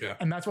 Yeah.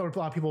 And that's what a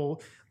lot of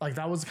people, like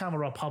that was kind of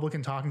a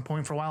Republican talking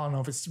point for a while. I don't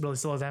know if it's really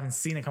still is. I haven't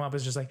seen it come up.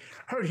 It's just like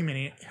herd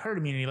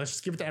immunity. Let's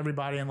just give it to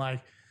everybody and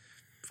like,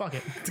 fuck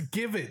it. To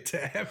give it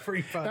to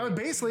everybody. That was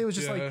basically, it was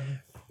just like,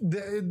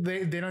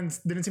 they didn't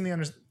seem to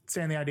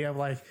understand the idea of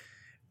like,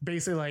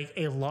 basically like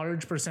a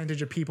large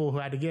percentage of people who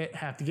have to get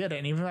it.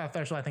 And even that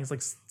threshold, I think it's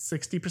like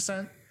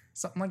 60%,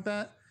 something like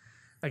that.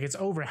 Like it's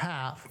over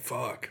half.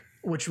 Fuck.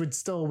 Which would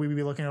still, we would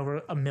be looking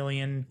over 1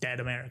 million dead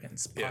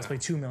Americans, possibly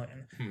 2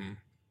 million.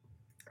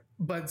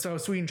 But so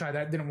Sweden tried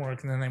that, didn't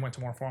work, and then they went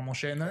to more formal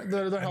shit. And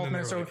the health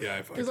minister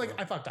was like,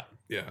 I fucked up.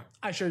 Yeah.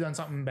 I should have done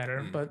something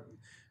better. But,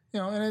 you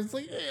know, and it's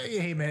like,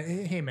 he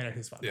admitted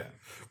his fuck. Yeah.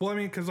 Well, I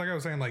mean, because like I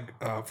was saying, like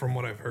from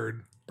what I've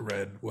heard,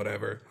 read,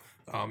 whatever,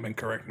 and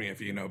correct me if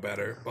you know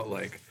better, but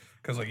like,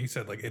 because like you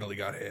said, like Italy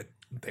got hit.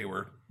 They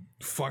were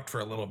fucked for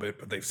a little bit,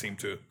 but they seemed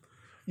to.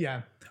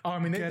 Yeah. Oh, I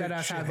mean, that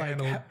ass had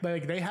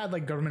like they had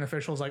like government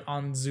officials like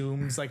on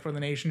Zooms like for the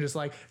nation, just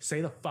like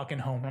stay the fucking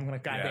home. I'm gonna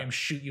goddamn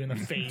shoot you in the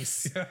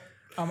face. Yeah.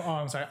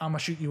 I'm sorry. I'm gonna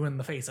shoot you in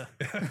the face.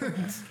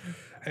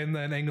 And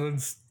then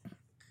England's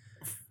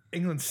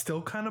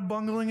still kind of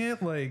bungling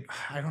it. Like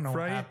I don't know.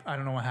 Right? I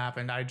don't know what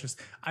happened.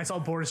 I saw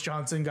Boris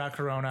Johnson got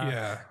corona.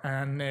 Yeah.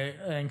 And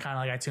kind of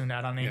like I tuned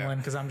out on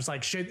England because I'm just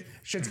like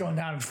shit's going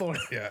down in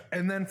Florida. Yeah.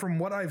 And then from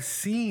what I've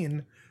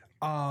seen,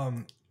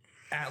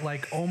 at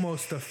like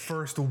almost the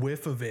first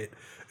whiff of it,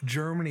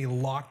 Germany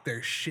locked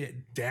their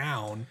shit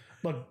down.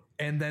 Look,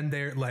 and then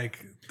they're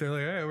like, hey,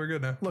 we're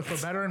good now. Look,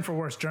 for better and for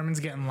worse, Germans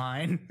get in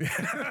line.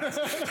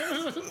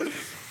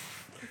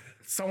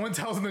 Someone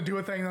tells them to do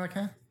a thing, they're like,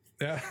 huh?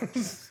 Yeah.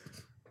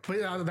 But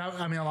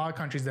a lot of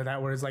countries did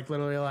that, where it's like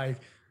literally like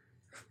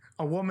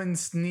a woman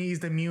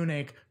sneezed in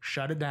Munich,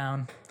 shut it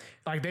down.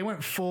 Like they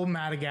went full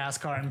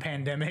Madagascar in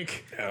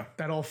pandemic. Yeah.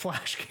 That old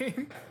Flash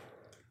game.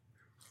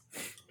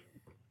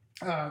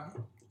 Yeah,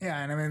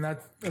 and I mean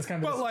that's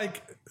kind of. But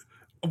like,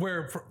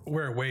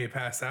 we're way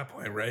past that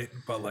point, right?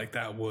 But like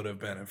that would have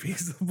been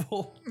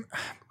feasible.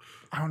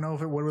 I don't know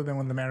if it would have been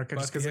with America,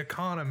 But just because the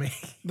economy.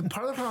 the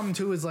part of the problem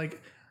too is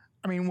like,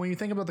 I mean, when you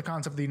think about the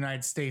concept of the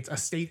United States, a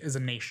state is a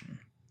nation.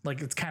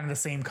 Like it's kind of the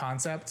same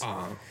concept.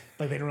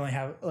 Like they don't really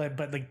have,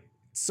 but like,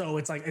 so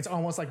it's like, it's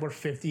almost like we're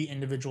 50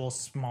 individual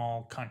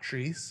small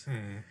countries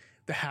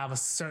that have a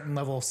certain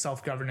level of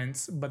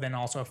self-governance, but then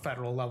also a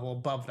federal level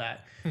above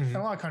that. And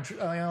a lot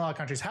of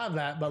countries have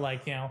that, but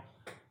like, you know,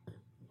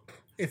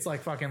 it's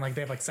like fucking like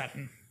they have like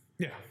 7.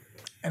 Yeah.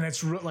 And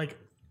it's like,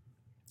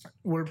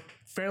 we're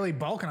fairly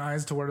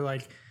balkanized to where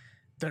like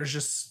there's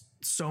just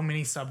so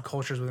many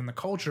subcultures within the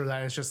culture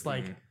that it's just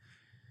like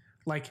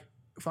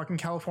fucking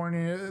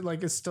California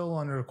like is still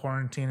under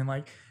quarantine, and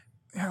like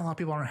a lot of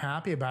people aren't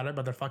happy about it,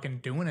 but they're fucking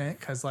doing it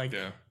because like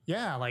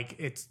like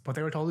it's what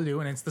they were told to do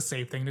and it's the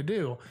safe thing to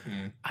do.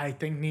 I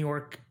think New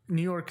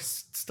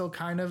York's still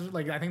kind of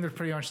like, I think they're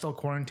pretty much still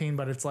quarantined,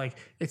 but it's like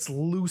it's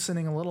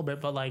loosening a little bit.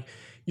 But like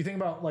you think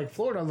about like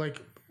Florida,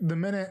 like the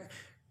minute,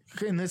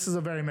 and this is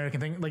a very American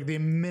thing, like the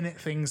minute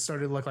things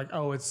started to look like,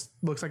 oh, it's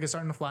looks like it's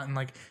starting to flatten,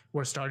 like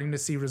we're starting to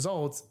see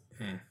results,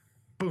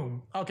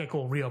 boom, okay,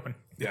 cool, reopen.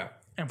 Yeah.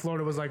 And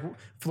Florida was like,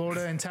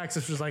 Florida and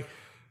Texas was like,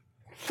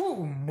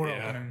 boom, we're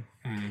opening.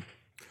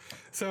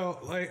 So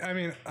like, I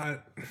mean,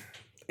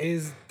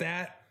 is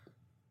that,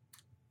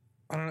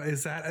 I don't know,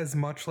 is that as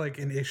much like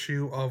an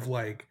issue of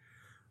like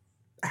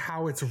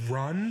how it's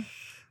run,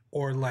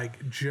 or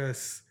like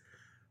just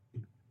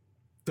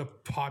the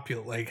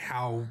like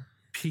how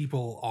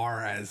people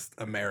are as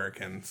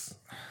Americans?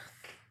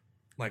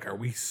 Like, are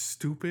we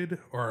stupid,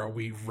 or are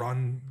we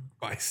run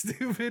by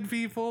stupid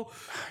people?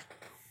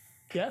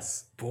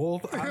 Yes.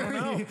 Both. I don't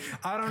know.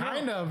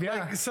 Kind of, yeah.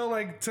 Like, so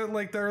like, to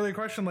like the earlier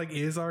question, like,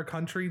 is our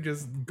country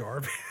just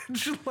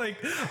garbage? Like,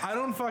 I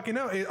don't fucking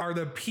know. Are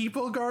the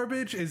people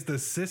garbage? Is the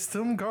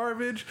system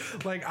garbage?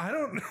 Like, I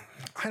don't know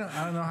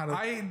how to.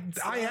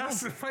 I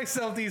ask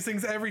myself these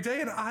things every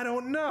day, and I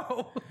don't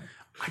know.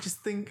 I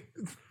just think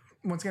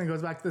once again it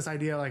goes back to this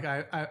idea. Like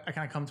I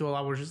kind of come to a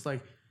lot where it's just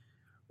like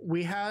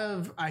we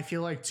have, I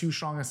feel like, too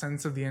strong a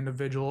sense of the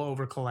individual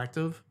over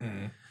collective.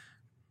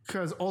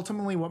 Because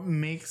ultimately what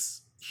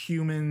makes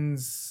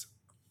humans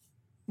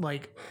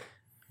like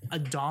a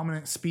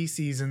dominant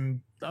species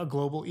in a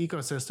global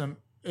ecosystem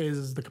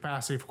is the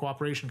capacity for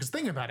cooperation. Because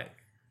think about it,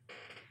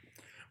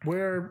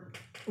 where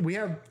we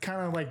have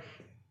kind of like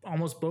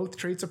almost both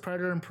traits of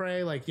predator and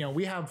prey. Like, you know,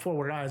 we have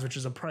forward eyes, which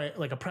is a prey,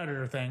 like a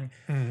predator thing,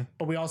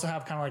 but we also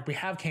have kind of like, we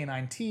have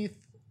canine teeth,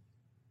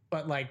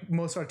 but like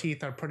most of our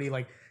teeth are pretty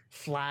like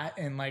flat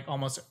and like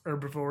almost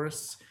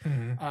herbivorous.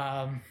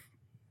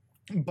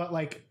 But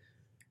like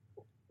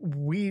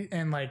we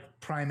and like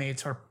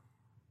primates are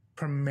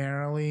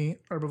primarily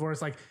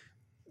herbivorous.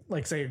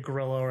 Like say a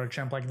gorilla or a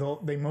chimp, like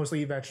they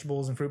mostly eat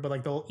vegetables and fruit, but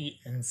like they'll eat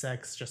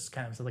insects just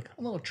kind of so like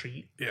a little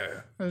treat.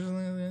 Yeah. They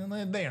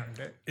earned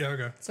it. Yeah.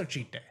 Okay. It's a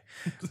cheat day.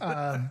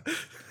 But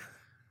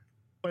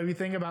if you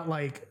think about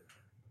like,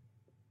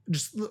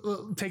 just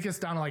take us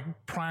down to like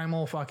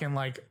primal fucking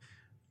like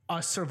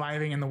us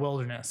surviving in the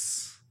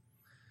wilderness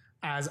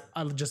as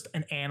just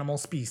an animal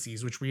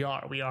species, which we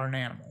are an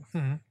animal.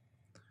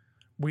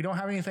 We don't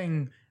have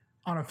anything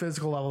on a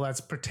physical level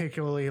that's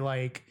particularly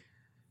like,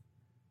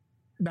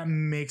 that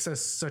makes us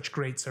such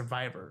great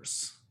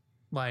survivors.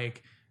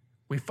 Like,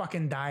 we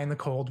fucking die in the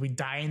cold. We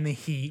die in the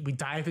heat. We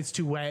die if it's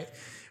too wet.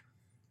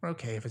 We're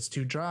okay if it's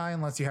too dry,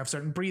 unless you have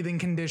certain breathing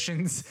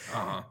conditions.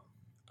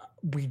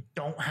 We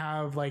don't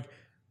have like,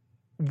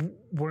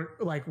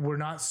 we're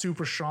not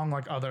super strong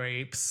like other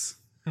apes.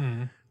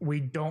 We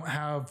don't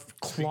have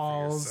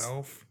claws.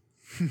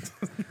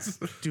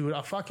 Dude,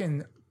 a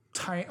fucking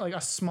tiny, like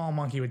a small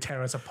monkey would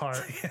tear us apart.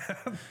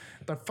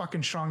 The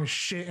fucking strongest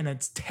shit, and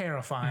it's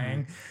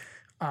terrifying.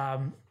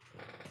 You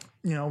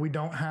know, we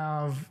don't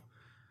have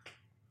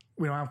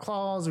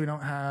claws. We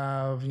don't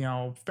have, you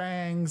know,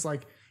 fangs.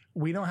 Like,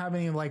 we don't have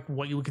any like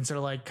what you would consider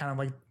like kind of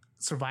like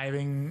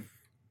surviving,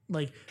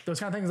 like those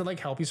kind of things that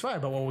like help you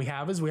survive. But what we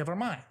have is we have our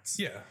minds.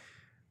 Yeah.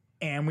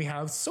 And we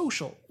have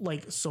social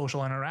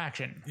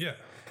interaction. Yeah.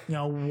 You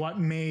know, what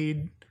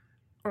made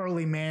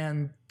early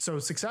man so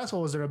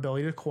successful was their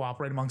ability to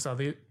cooperate amongst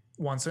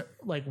one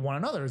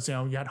another. You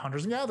know, you had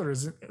hunters and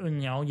gatherers,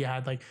 and you know, you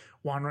had like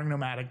wandering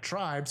nomadic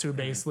tribes who would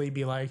basically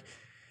be like,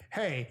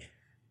 hey,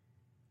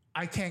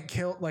 I can't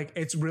kill, like,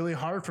 it's really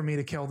hard for me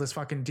to kill this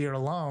fucking deer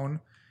alone,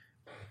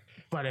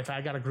 but if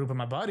I got a group of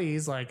my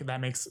buddies, like that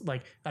makes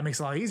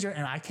a lot easier.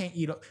 And I can't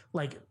eat,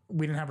 like,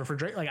 we didn't have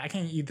refrigeration, like I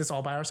can't eat this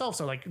all by ourselves.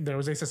 So like there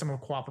was a system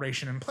of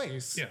cooperation in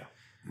place. Yeah.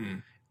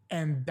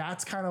 And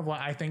that's kind of what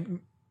I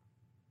think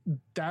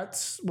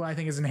that's what I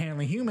think is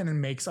inherently human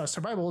and makes us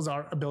survival is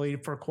our ability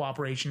for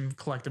cooperation,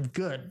 collective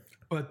good.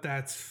 But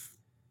that's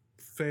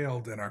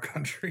failed in our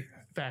country.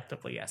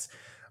 Effectively, yes.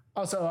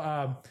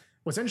 Also,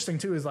 what's interesting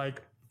too is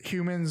like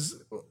humans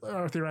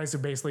are theorized to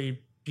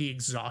basically be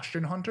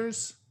exhaustion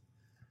hunters.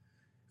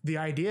 The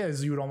idea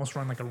is you would almost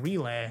run like a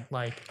relay,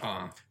 like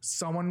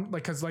someone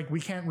like because like we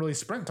can't really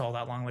sprint all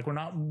that long. Like we're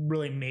not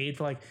really made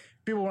for like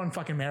people run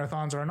fucking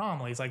marathons or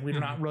anomalies. Like we're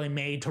not really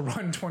made to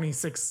run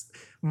 26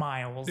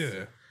 miles.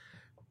 Yeah.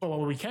 But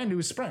what we can do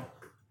is sprint.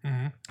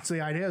 So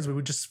the idea is we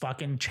would just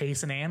fucking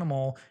chase an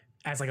animal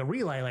as like a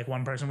relay. Like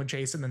one person would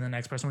chase it, and then the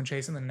next person would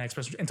chase it, and then the next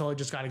person until it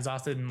just got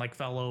exhausted and like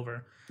fell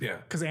over. Yeah.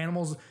 Because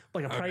animals,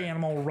 like a prey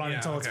animal, will run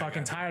until it's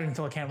fucking tired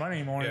until it can't run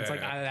anymore. And it's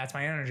like that's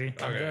my energy.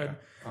 I'm good.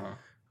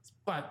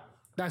 But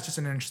that's just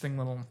an interesting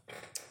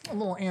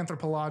little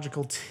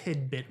anthropological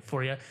tidbit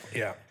for you.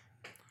 Yeah.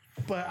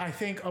 But I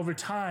think over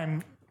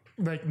time,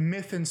 like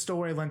myth and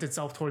story lent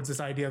itself towards this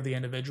idea of the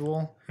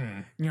individual.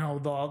 You know,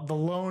 the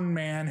lone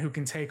man who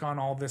can take on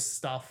all this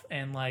stuff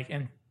and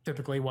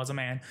typically was a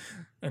man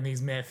in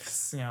these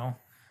myths, you know,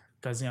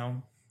 because, you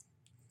know,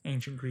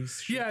 ancient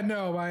Greece. Yeah,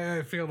 no,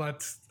 I feel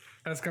that's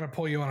going to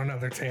pull you on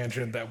another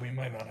tangent that we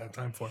might not have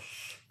time for.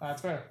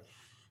 That's fair.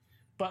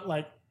 But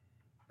like,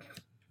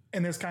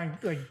 and this kind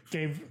of like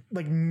gave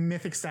like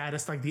mythic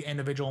status, like the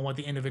individual and what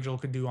the individual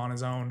could do on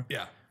his own.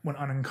 Yeah. When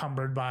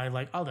unencumbered by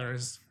like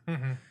others.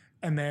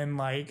 And then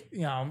like,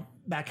 you know,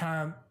 that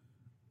kind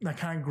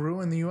of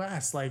grew in the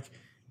US. Like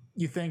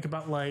you think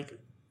about like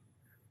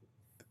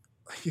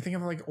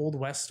Old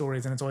West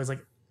stories and it's always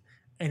like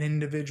an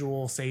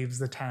individual saves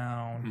the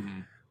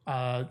town.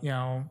 You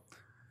know,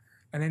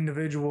 an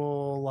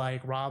individual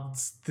like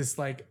robs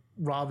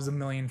a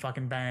million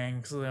fucking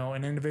banks. You know,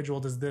 an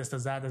individual does this,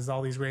 does that, does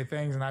all these great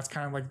things. And that's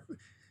kind of like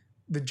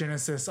the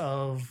genesis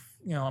of,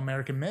 you know,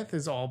 American myth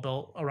is all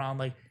built around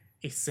like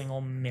a single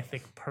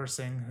mythic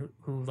person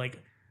who like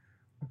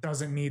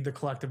doesn't need the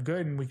collective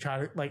good. And we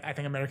try to like, I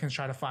think Americans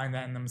try to find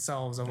that in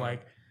themselves of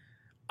like,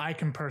 I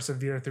can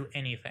persevere through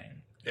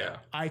anything. Yeah.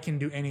 I can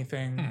do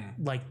anything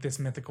like this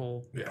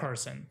mythical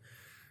person.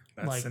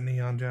 That's like the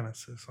Neon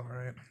Genesis. All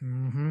right.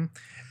 And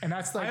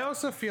that's like, I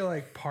also feel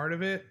like part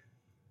of it,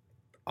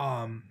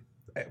 from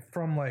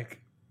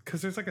like,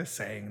 cause there's like a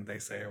saying they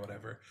say or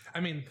whatever. I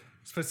mean,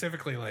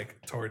 specifically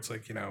like towards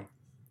like, you know,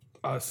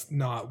 us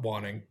not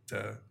wanting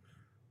to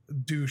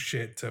do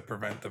shit to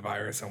prevent the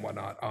virus and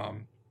whatnot.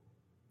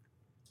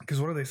 Because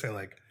what do they say?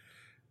 Like,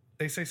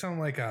 they say something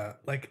like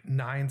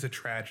 9's a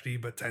tragedy,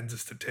 but 10's a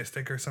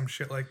statistic or some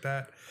shit like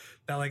that.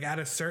 That like at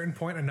a certain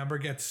point, a number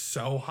gets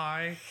so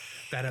high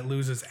that it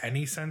loses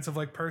any sense of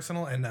like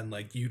personal, and then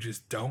like you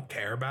just don't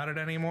care about it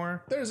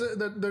anymore. there is that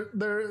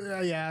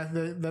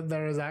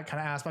kind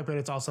of aspect, but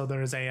it's also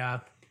there is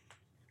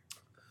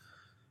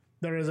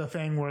a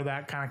thing where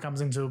that kind of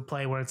comes into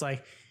play where it's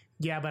like,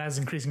 yeah, but as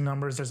increasing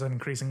numbers, there's an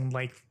increasing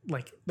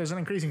there's an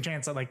increasing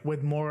chance that like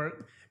with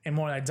more and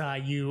more that die,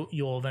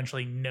 you'll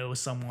eventually know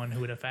someone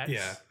who it affects.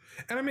 Yeah,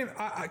 and I mean,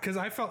 because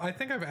I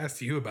think I've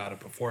asked you about it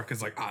before,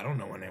 because like I don't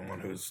know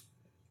anyone who's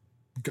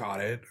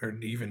got it or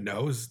even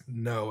know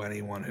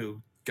anyone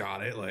who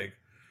got it. Like,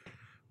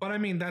 but I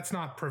mean, that's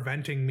not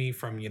preventing me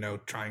from, you know,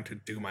 trying to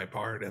do my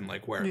part and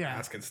like wear a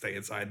mask and stay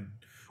inside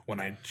when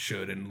I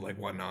should and like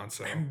whatnot.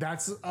 So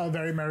that's a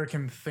very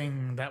American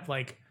thing that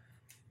like,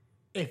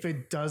 if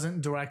it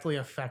doesn't directly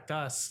affect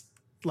us,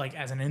 like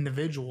as an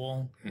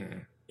individual,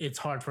 it's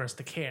hard for us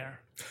to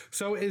care.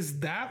 So is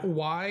that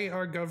why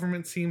our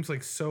government seems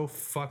like so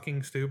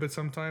fucking stupid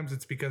sometimes?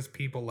 It's because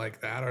people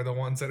like that are the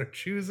ones that are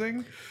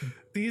choosing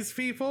these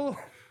people?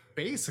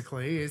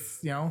 Basically, it's,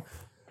 you know,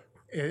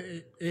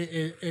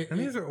 and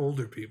these are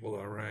older people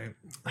though, right?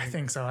 I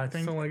think so. I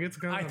think so. Like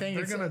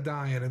they're gonna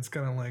die, and it's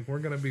gonna like we're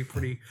gonna be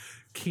pretty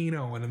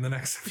Kinoing in the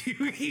next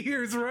few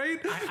years, right?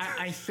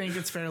 I think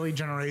it's fairly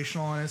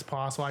generational and it's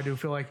possible. I do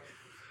feel like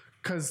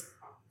because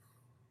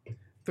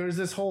there's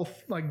this whole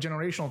like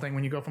generational thing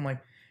when you go from like,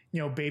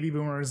 you know, baby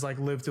boomers like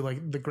live through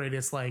like the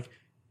greatest like,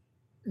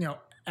 you know,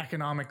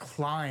 economic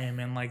climb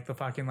in like the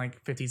fucking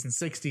like 50s and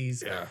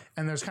 60s. Yeah.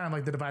 And there's kind of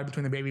like the divide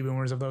between the baby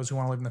boomers of those who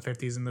want to live in the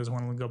 50s and those who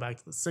want to go back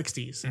to the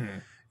 60s.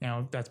 You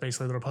know, that's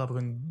basically the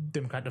Republican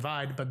Democrat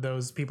divide, but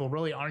those people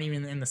really aren't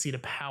even in the seat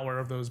of power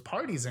of those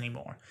parties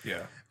anymore.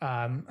 Yeah.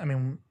 I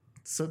mean,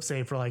 so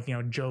say for like, you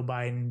know, Joe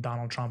Biden,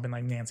 Donald Trump, and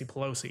like Nancy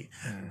Pelosi.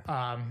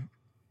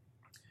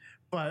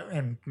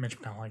 And Mitch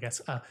McConnell, I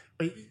guess.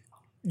 But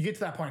you get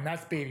to that point, and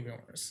that's baby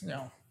boomers, you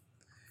know.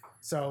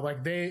 So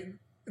like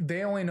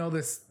they only know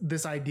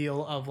this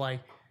ideal of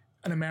like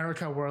an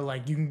America where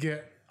like you can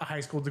get a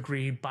high school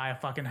degree, buy a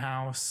fucking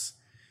house,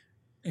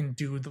 and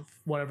do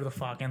whatever the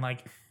fuck, and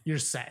like you're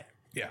set.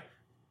 Yeah.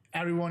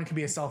 Everyone could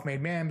be a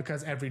self-made man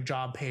because every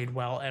job paid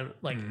well.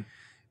 Like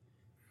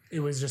it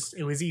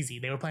was easy.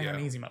 They were playing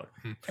on easy mode.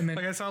 And then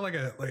like I saw like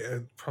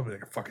a probably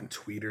like a fucking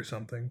tweet or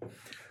something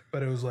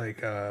but it was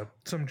like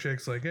some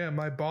chicks like, yeah,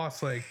 my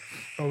boss like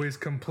always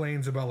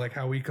complains about like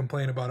how we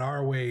complain about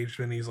our wage,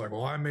 and he's like,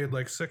 well, I made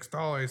like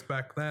 $6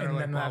 back then, And or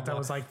like then blah, that blah.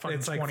 was like fucking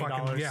It's like $20.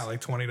 fucking, yeah,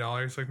 like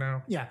 $20 like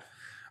now. Yeah.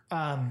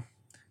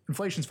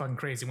 Inflation's fucking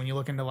crazy when you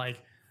look into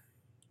like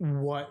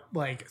what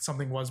like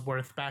something was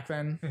worth back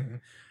then. Mm-hmm.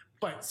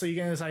 But so you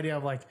get this idea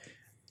of like,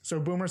 so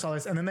boomers saw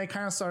this, and then they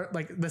kind of start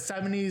like the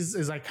 70s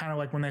is like kind of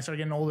like when they started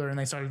getting older and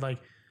they started like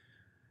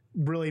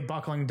really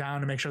buckling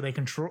down to make sure they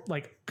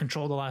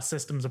control the last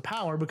systems of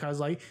power, because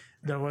like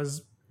there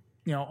was,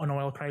 you know, an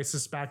oil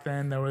crisis back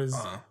then. There was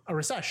a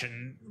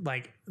recession.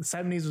 Like the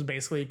 70s was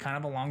basically kind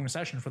of a long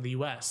recession for the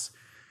US.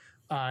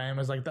 And it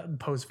was like the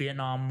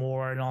post-Vietnam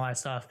War and all that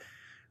stuff.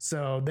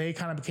 So they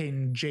kind of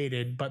became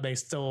jaded, but they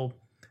still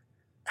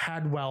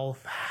had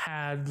wealth,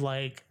 had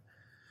like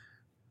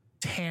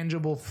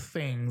tangible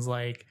things,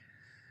 like,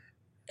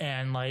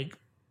 and like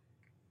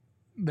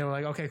they were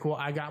like, okay, cool,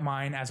 I got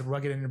mine as a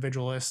rugged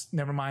individualist.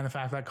 Never mind the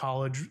fact that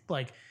college,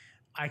 like,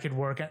 I could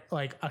work at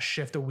like a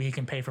shift a week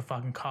and pay for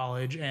fucking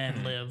college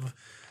and live.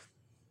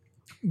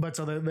 But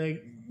so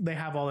they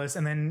have all this,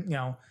 and then, you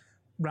know,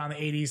 around the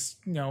 80s,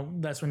 you know,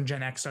 that's when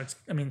Gen X starts.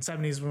 I mean,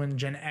 70s when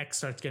Gen X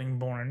starts getting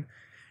born,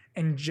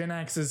 and Gen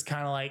X is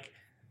kind of like,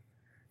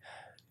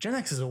 Gen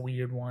X is a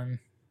weird one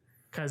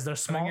because they're I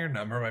small. think your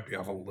number might be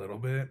off a little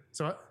bit.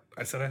 So what?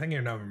 I said I think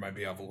your number might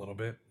be off a little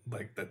bit,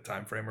 like the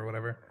time frame or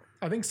whatever.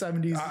 I think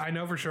 70s, I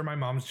know for sure my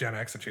mom's Gen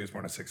X and she was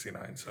born in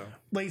 '69. So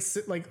like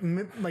 60s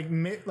and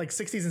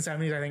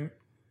 70s. I think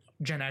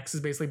Gen X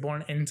is basically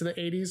born into the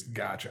 80s,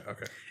 gotcha.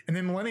 Okay. and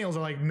then millennials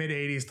are like mid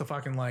 80s to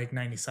fucking like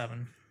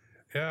 97.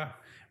 Yeah.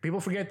 People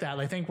forget that.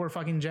 They think we're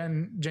fucking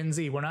Gen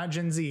Z. We're not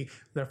Gen Z.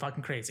 They're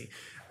fucking crazy.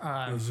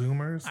 The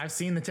Zoomers. I've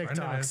seen the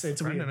TikToks.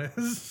 It's Brendan weird.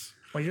 is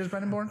What year is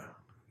Brendan born?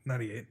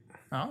 98.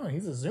 Oh,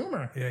 he's a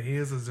Zoomer. Yeah, he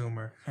is a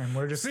Zoomer. And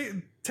we're just... See,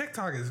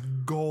 TikTok is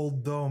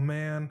gold though,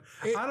 man.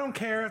 I don't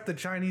care if the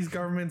Chinese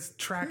government's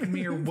tracking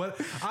me or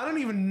what. I don't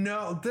even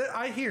know.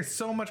 I hear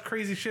so much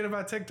crazy shit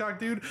about TikTok,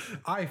 dude.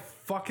 I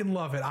fucking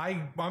love it.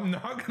 I'm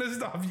not gonna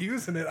stop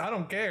using it. I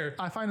don't care.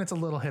 I find it's a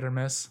little hit or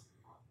miss.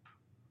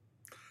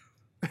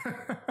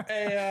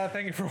 Hey,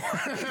 thank you for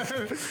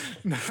watching.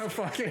 No,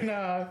 fucking...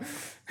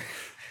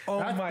 Oh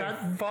my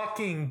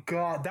fucking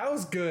god, that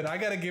was good. I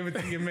gotta give it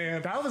to you,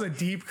 man. that was a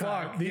deep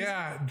cut. Fuck,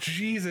 yeah,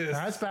 Jesus.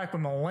 That's back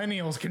when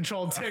millennials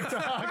controlled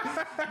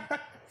TikTok.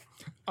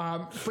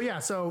 But yeah,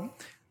 so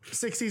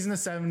 60s and the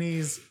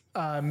 70s,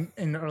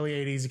 in the early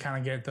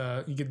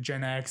 80s, you get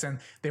Gen X, and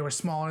they were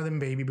smaller than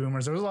baby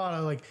boomers. There was a lot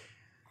of like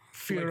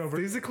fear Like over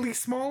physically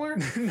smaller.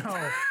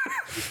 no.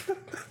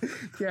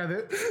 Yeah,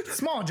 the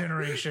small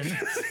generation.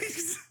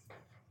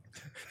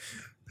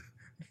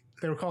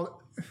 They were called.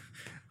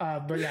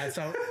 But yeah,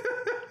 so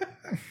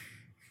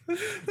They're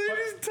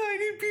just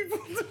tiny people.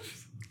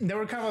 they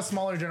were kind of a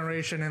smaller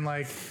generation, and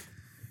like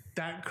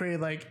that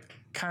created like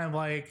kind of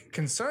like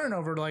concern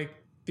over like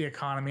the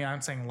economy.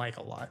 I'm saying like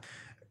a lot,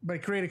 but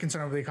it created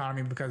concern over the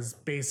economy because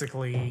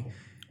basically,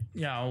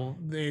 you know,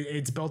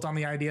 it's built on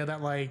the idea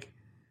that like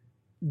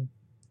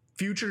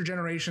future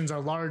generations are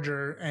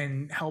larger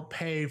and help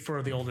pay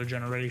for the older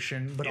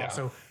generation, but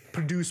also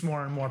produce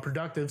more and more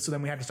productive. So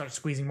then we had to start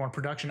squeezing more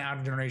production out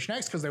of Generation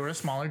X because they were a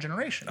smaller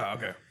generation. Oh,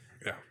 okay.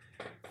 Yeah.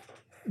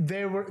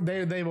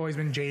 They've always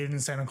been jaded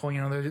and cynical.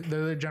 You know,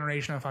 they're the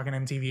generation of fucking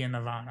MTV and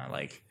Nirvana.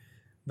 Like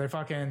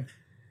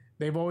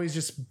they've always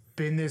just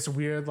been this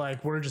weird,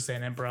 like, we're just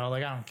in it, bro.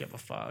 Like, I don't give a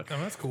fuck. Oh,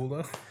 that's cool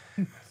though.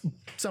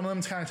 Some of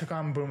them kind of took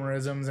on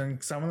boomerisms,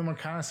 and some of them are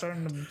kind of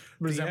starting to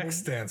resemble. The X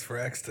stands for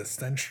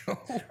existential.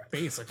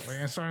 Basically,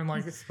 and starting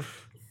like,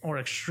 or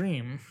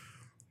extreme.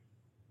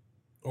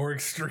 Or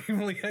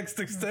extremely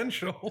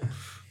existential.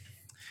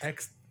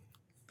 But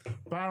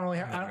I don't really.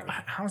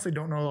 I honestly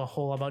don't know a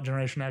whole lot about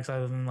Generation X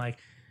other than like,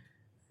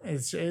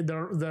 they're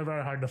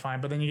very hard to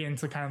find. But then you get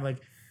into kind of like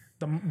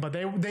but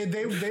they were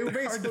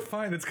basically hard to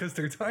find. It's because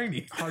they're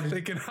tiny.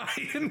 They can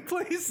hide in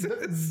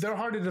places. They're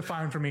hard to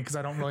define for me because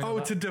I don't really. Oh,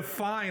 to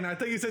define. I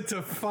thought you said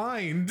to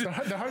find.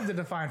 They're hard to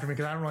define for me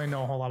because I don't really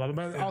know a whole lot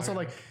about it. But also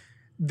like,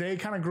 they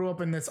kind of grew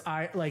up in this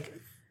like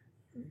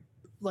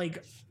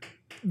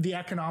the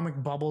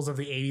economic bubbles of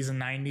the 80s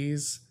and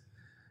 90s.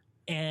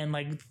 And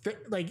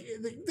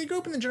they grew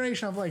up in the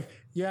generation of like,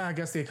 yeah, I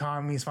guess the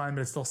economy is fine,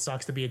 but it still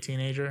sucks to be a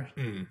teenager.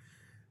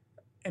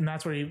 And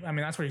that's where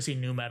you see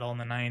new metal in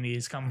the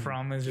 90s come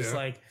from. Is just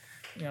like,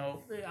 you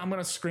know, I'm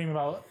gonna scream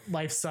about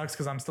life sucks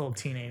because I'm still a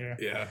teenager.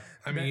 Yeah,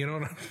 I mean, you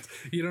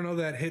don't know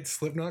that hit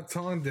Slipknot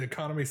song, "The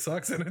Economy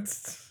Sucks," and it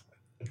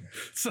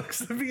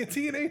sucks to be a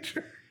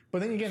teenager.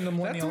 But then you get in the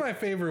millennials. That's my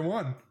favorite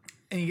one.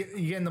 And you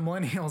get in the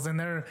millennials,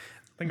 and I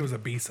think it was a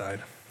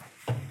B-side.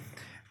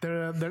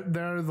 They're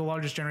the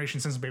largest generation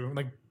since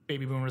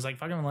baby boomers. Like,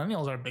 fucking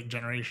millennials are a big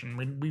generation.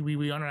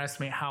 We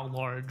underestimate how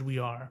large we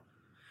are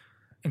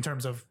in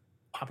terms of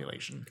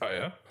population. Oh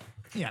yeah.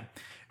 Yeah,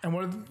 and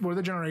we're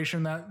the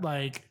generation that,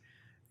 like,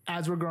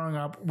 as we're growing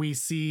up, we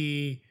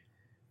see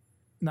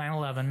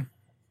 9/11,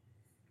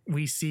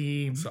 we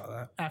see Saw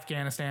that.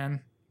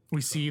 Afghanistan,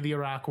 we see the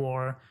Iraq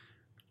War,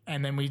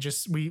 and then we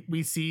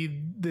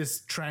see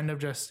this trend of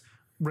just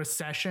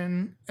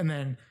recession, and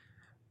then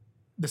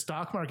the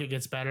stock market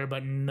gets better,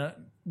 but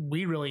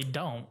we really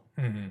don't.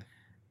 Mm-hmm.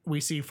 We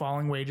see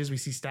falling wages, we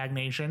see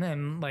stagnation,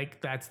 and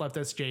like that's left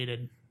us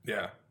jaded.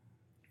 Yeah.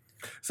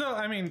 So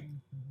I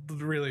mean,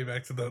 really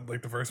back to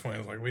the first point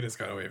is like we just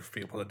gotta wait for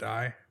people to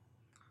die.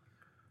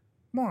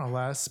 More or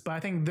less, but I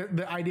think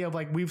the idea of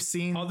like we've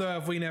seen. Although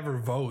if we never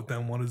vote,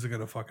 then what is it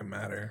gonna fucking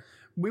matter?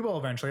 We will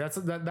eventually. That's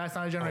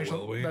not a generation.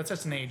 will we? That's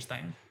just an age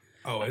thing.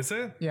 Oh, is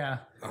it? Yeah.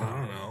 I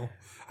don't know.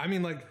 I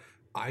mean, like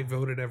I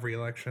voted every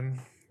election.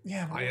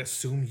 Yeah. I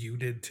assume you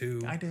did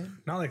too. I did.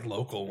 Not like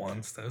local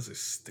ones. Those are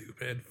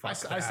stupid. I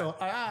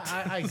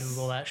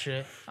Google that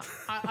shit.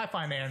 I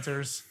find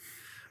answers,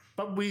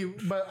 but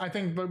I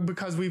think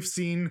because we've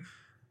seen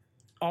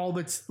all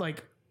that's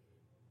like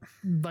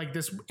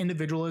this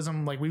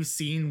individualism, like we've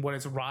seen what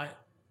it's right,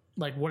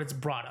 like what it's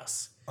brought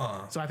us.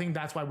 So I think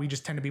that's why we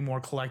just tend to be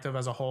more collective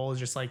as a whole. Is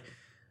just like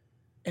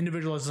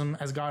individualism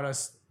has got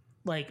us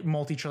like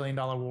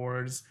multi-trillion-dollar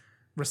wars,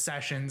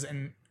 recessions,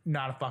 and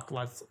not a fuck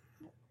less.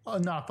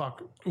 Not a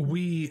fuck.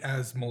 We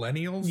as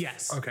millennials?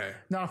 Yes. Okay.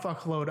 Not a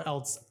fuckload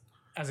else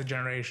as a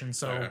generation.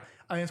 So Okay.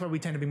 I think that's why we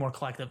tend to be more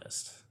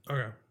collectivist.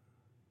 Okay.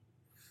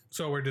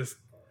 So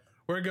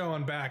we're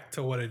going back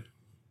to what it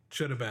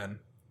should have been.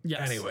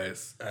 Yes.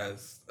 Anyways,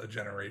 as a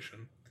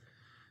generation.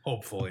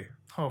 Hopefully.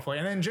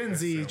 And then Gen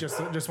Z just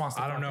wants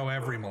to. I don't know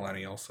every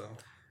millennial, so.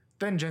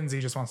 Then Gen Z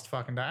just wants to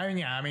fucking die.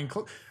 I mean,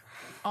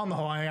 on the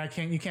whole,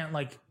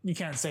 you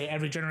can't say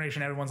every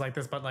generation everyone's like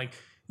this, but like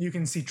you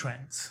can see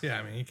trends. Yeah,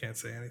 I mean, you can't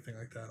say anything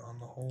like that on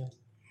the whole.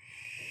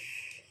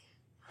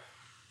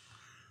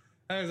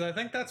 Anyways, I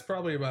think that's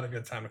probably about a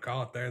good time to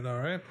call it there, though,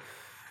 right?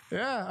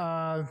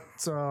 Yeah.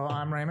 So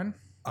I'm Raymond.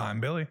 I'm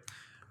Billy.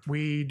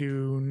 We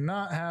do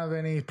not have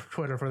any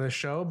Twitter for this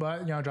show,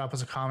 but drop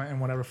us a comment in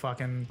whatever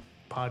fucking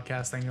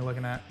podcast thing you're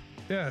looking at.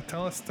 Yeah,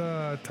 tell us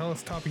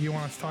topic you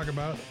want us to talk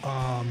about.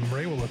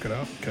 Ray will look it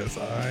up because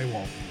I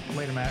won't.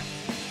 Later, Matt.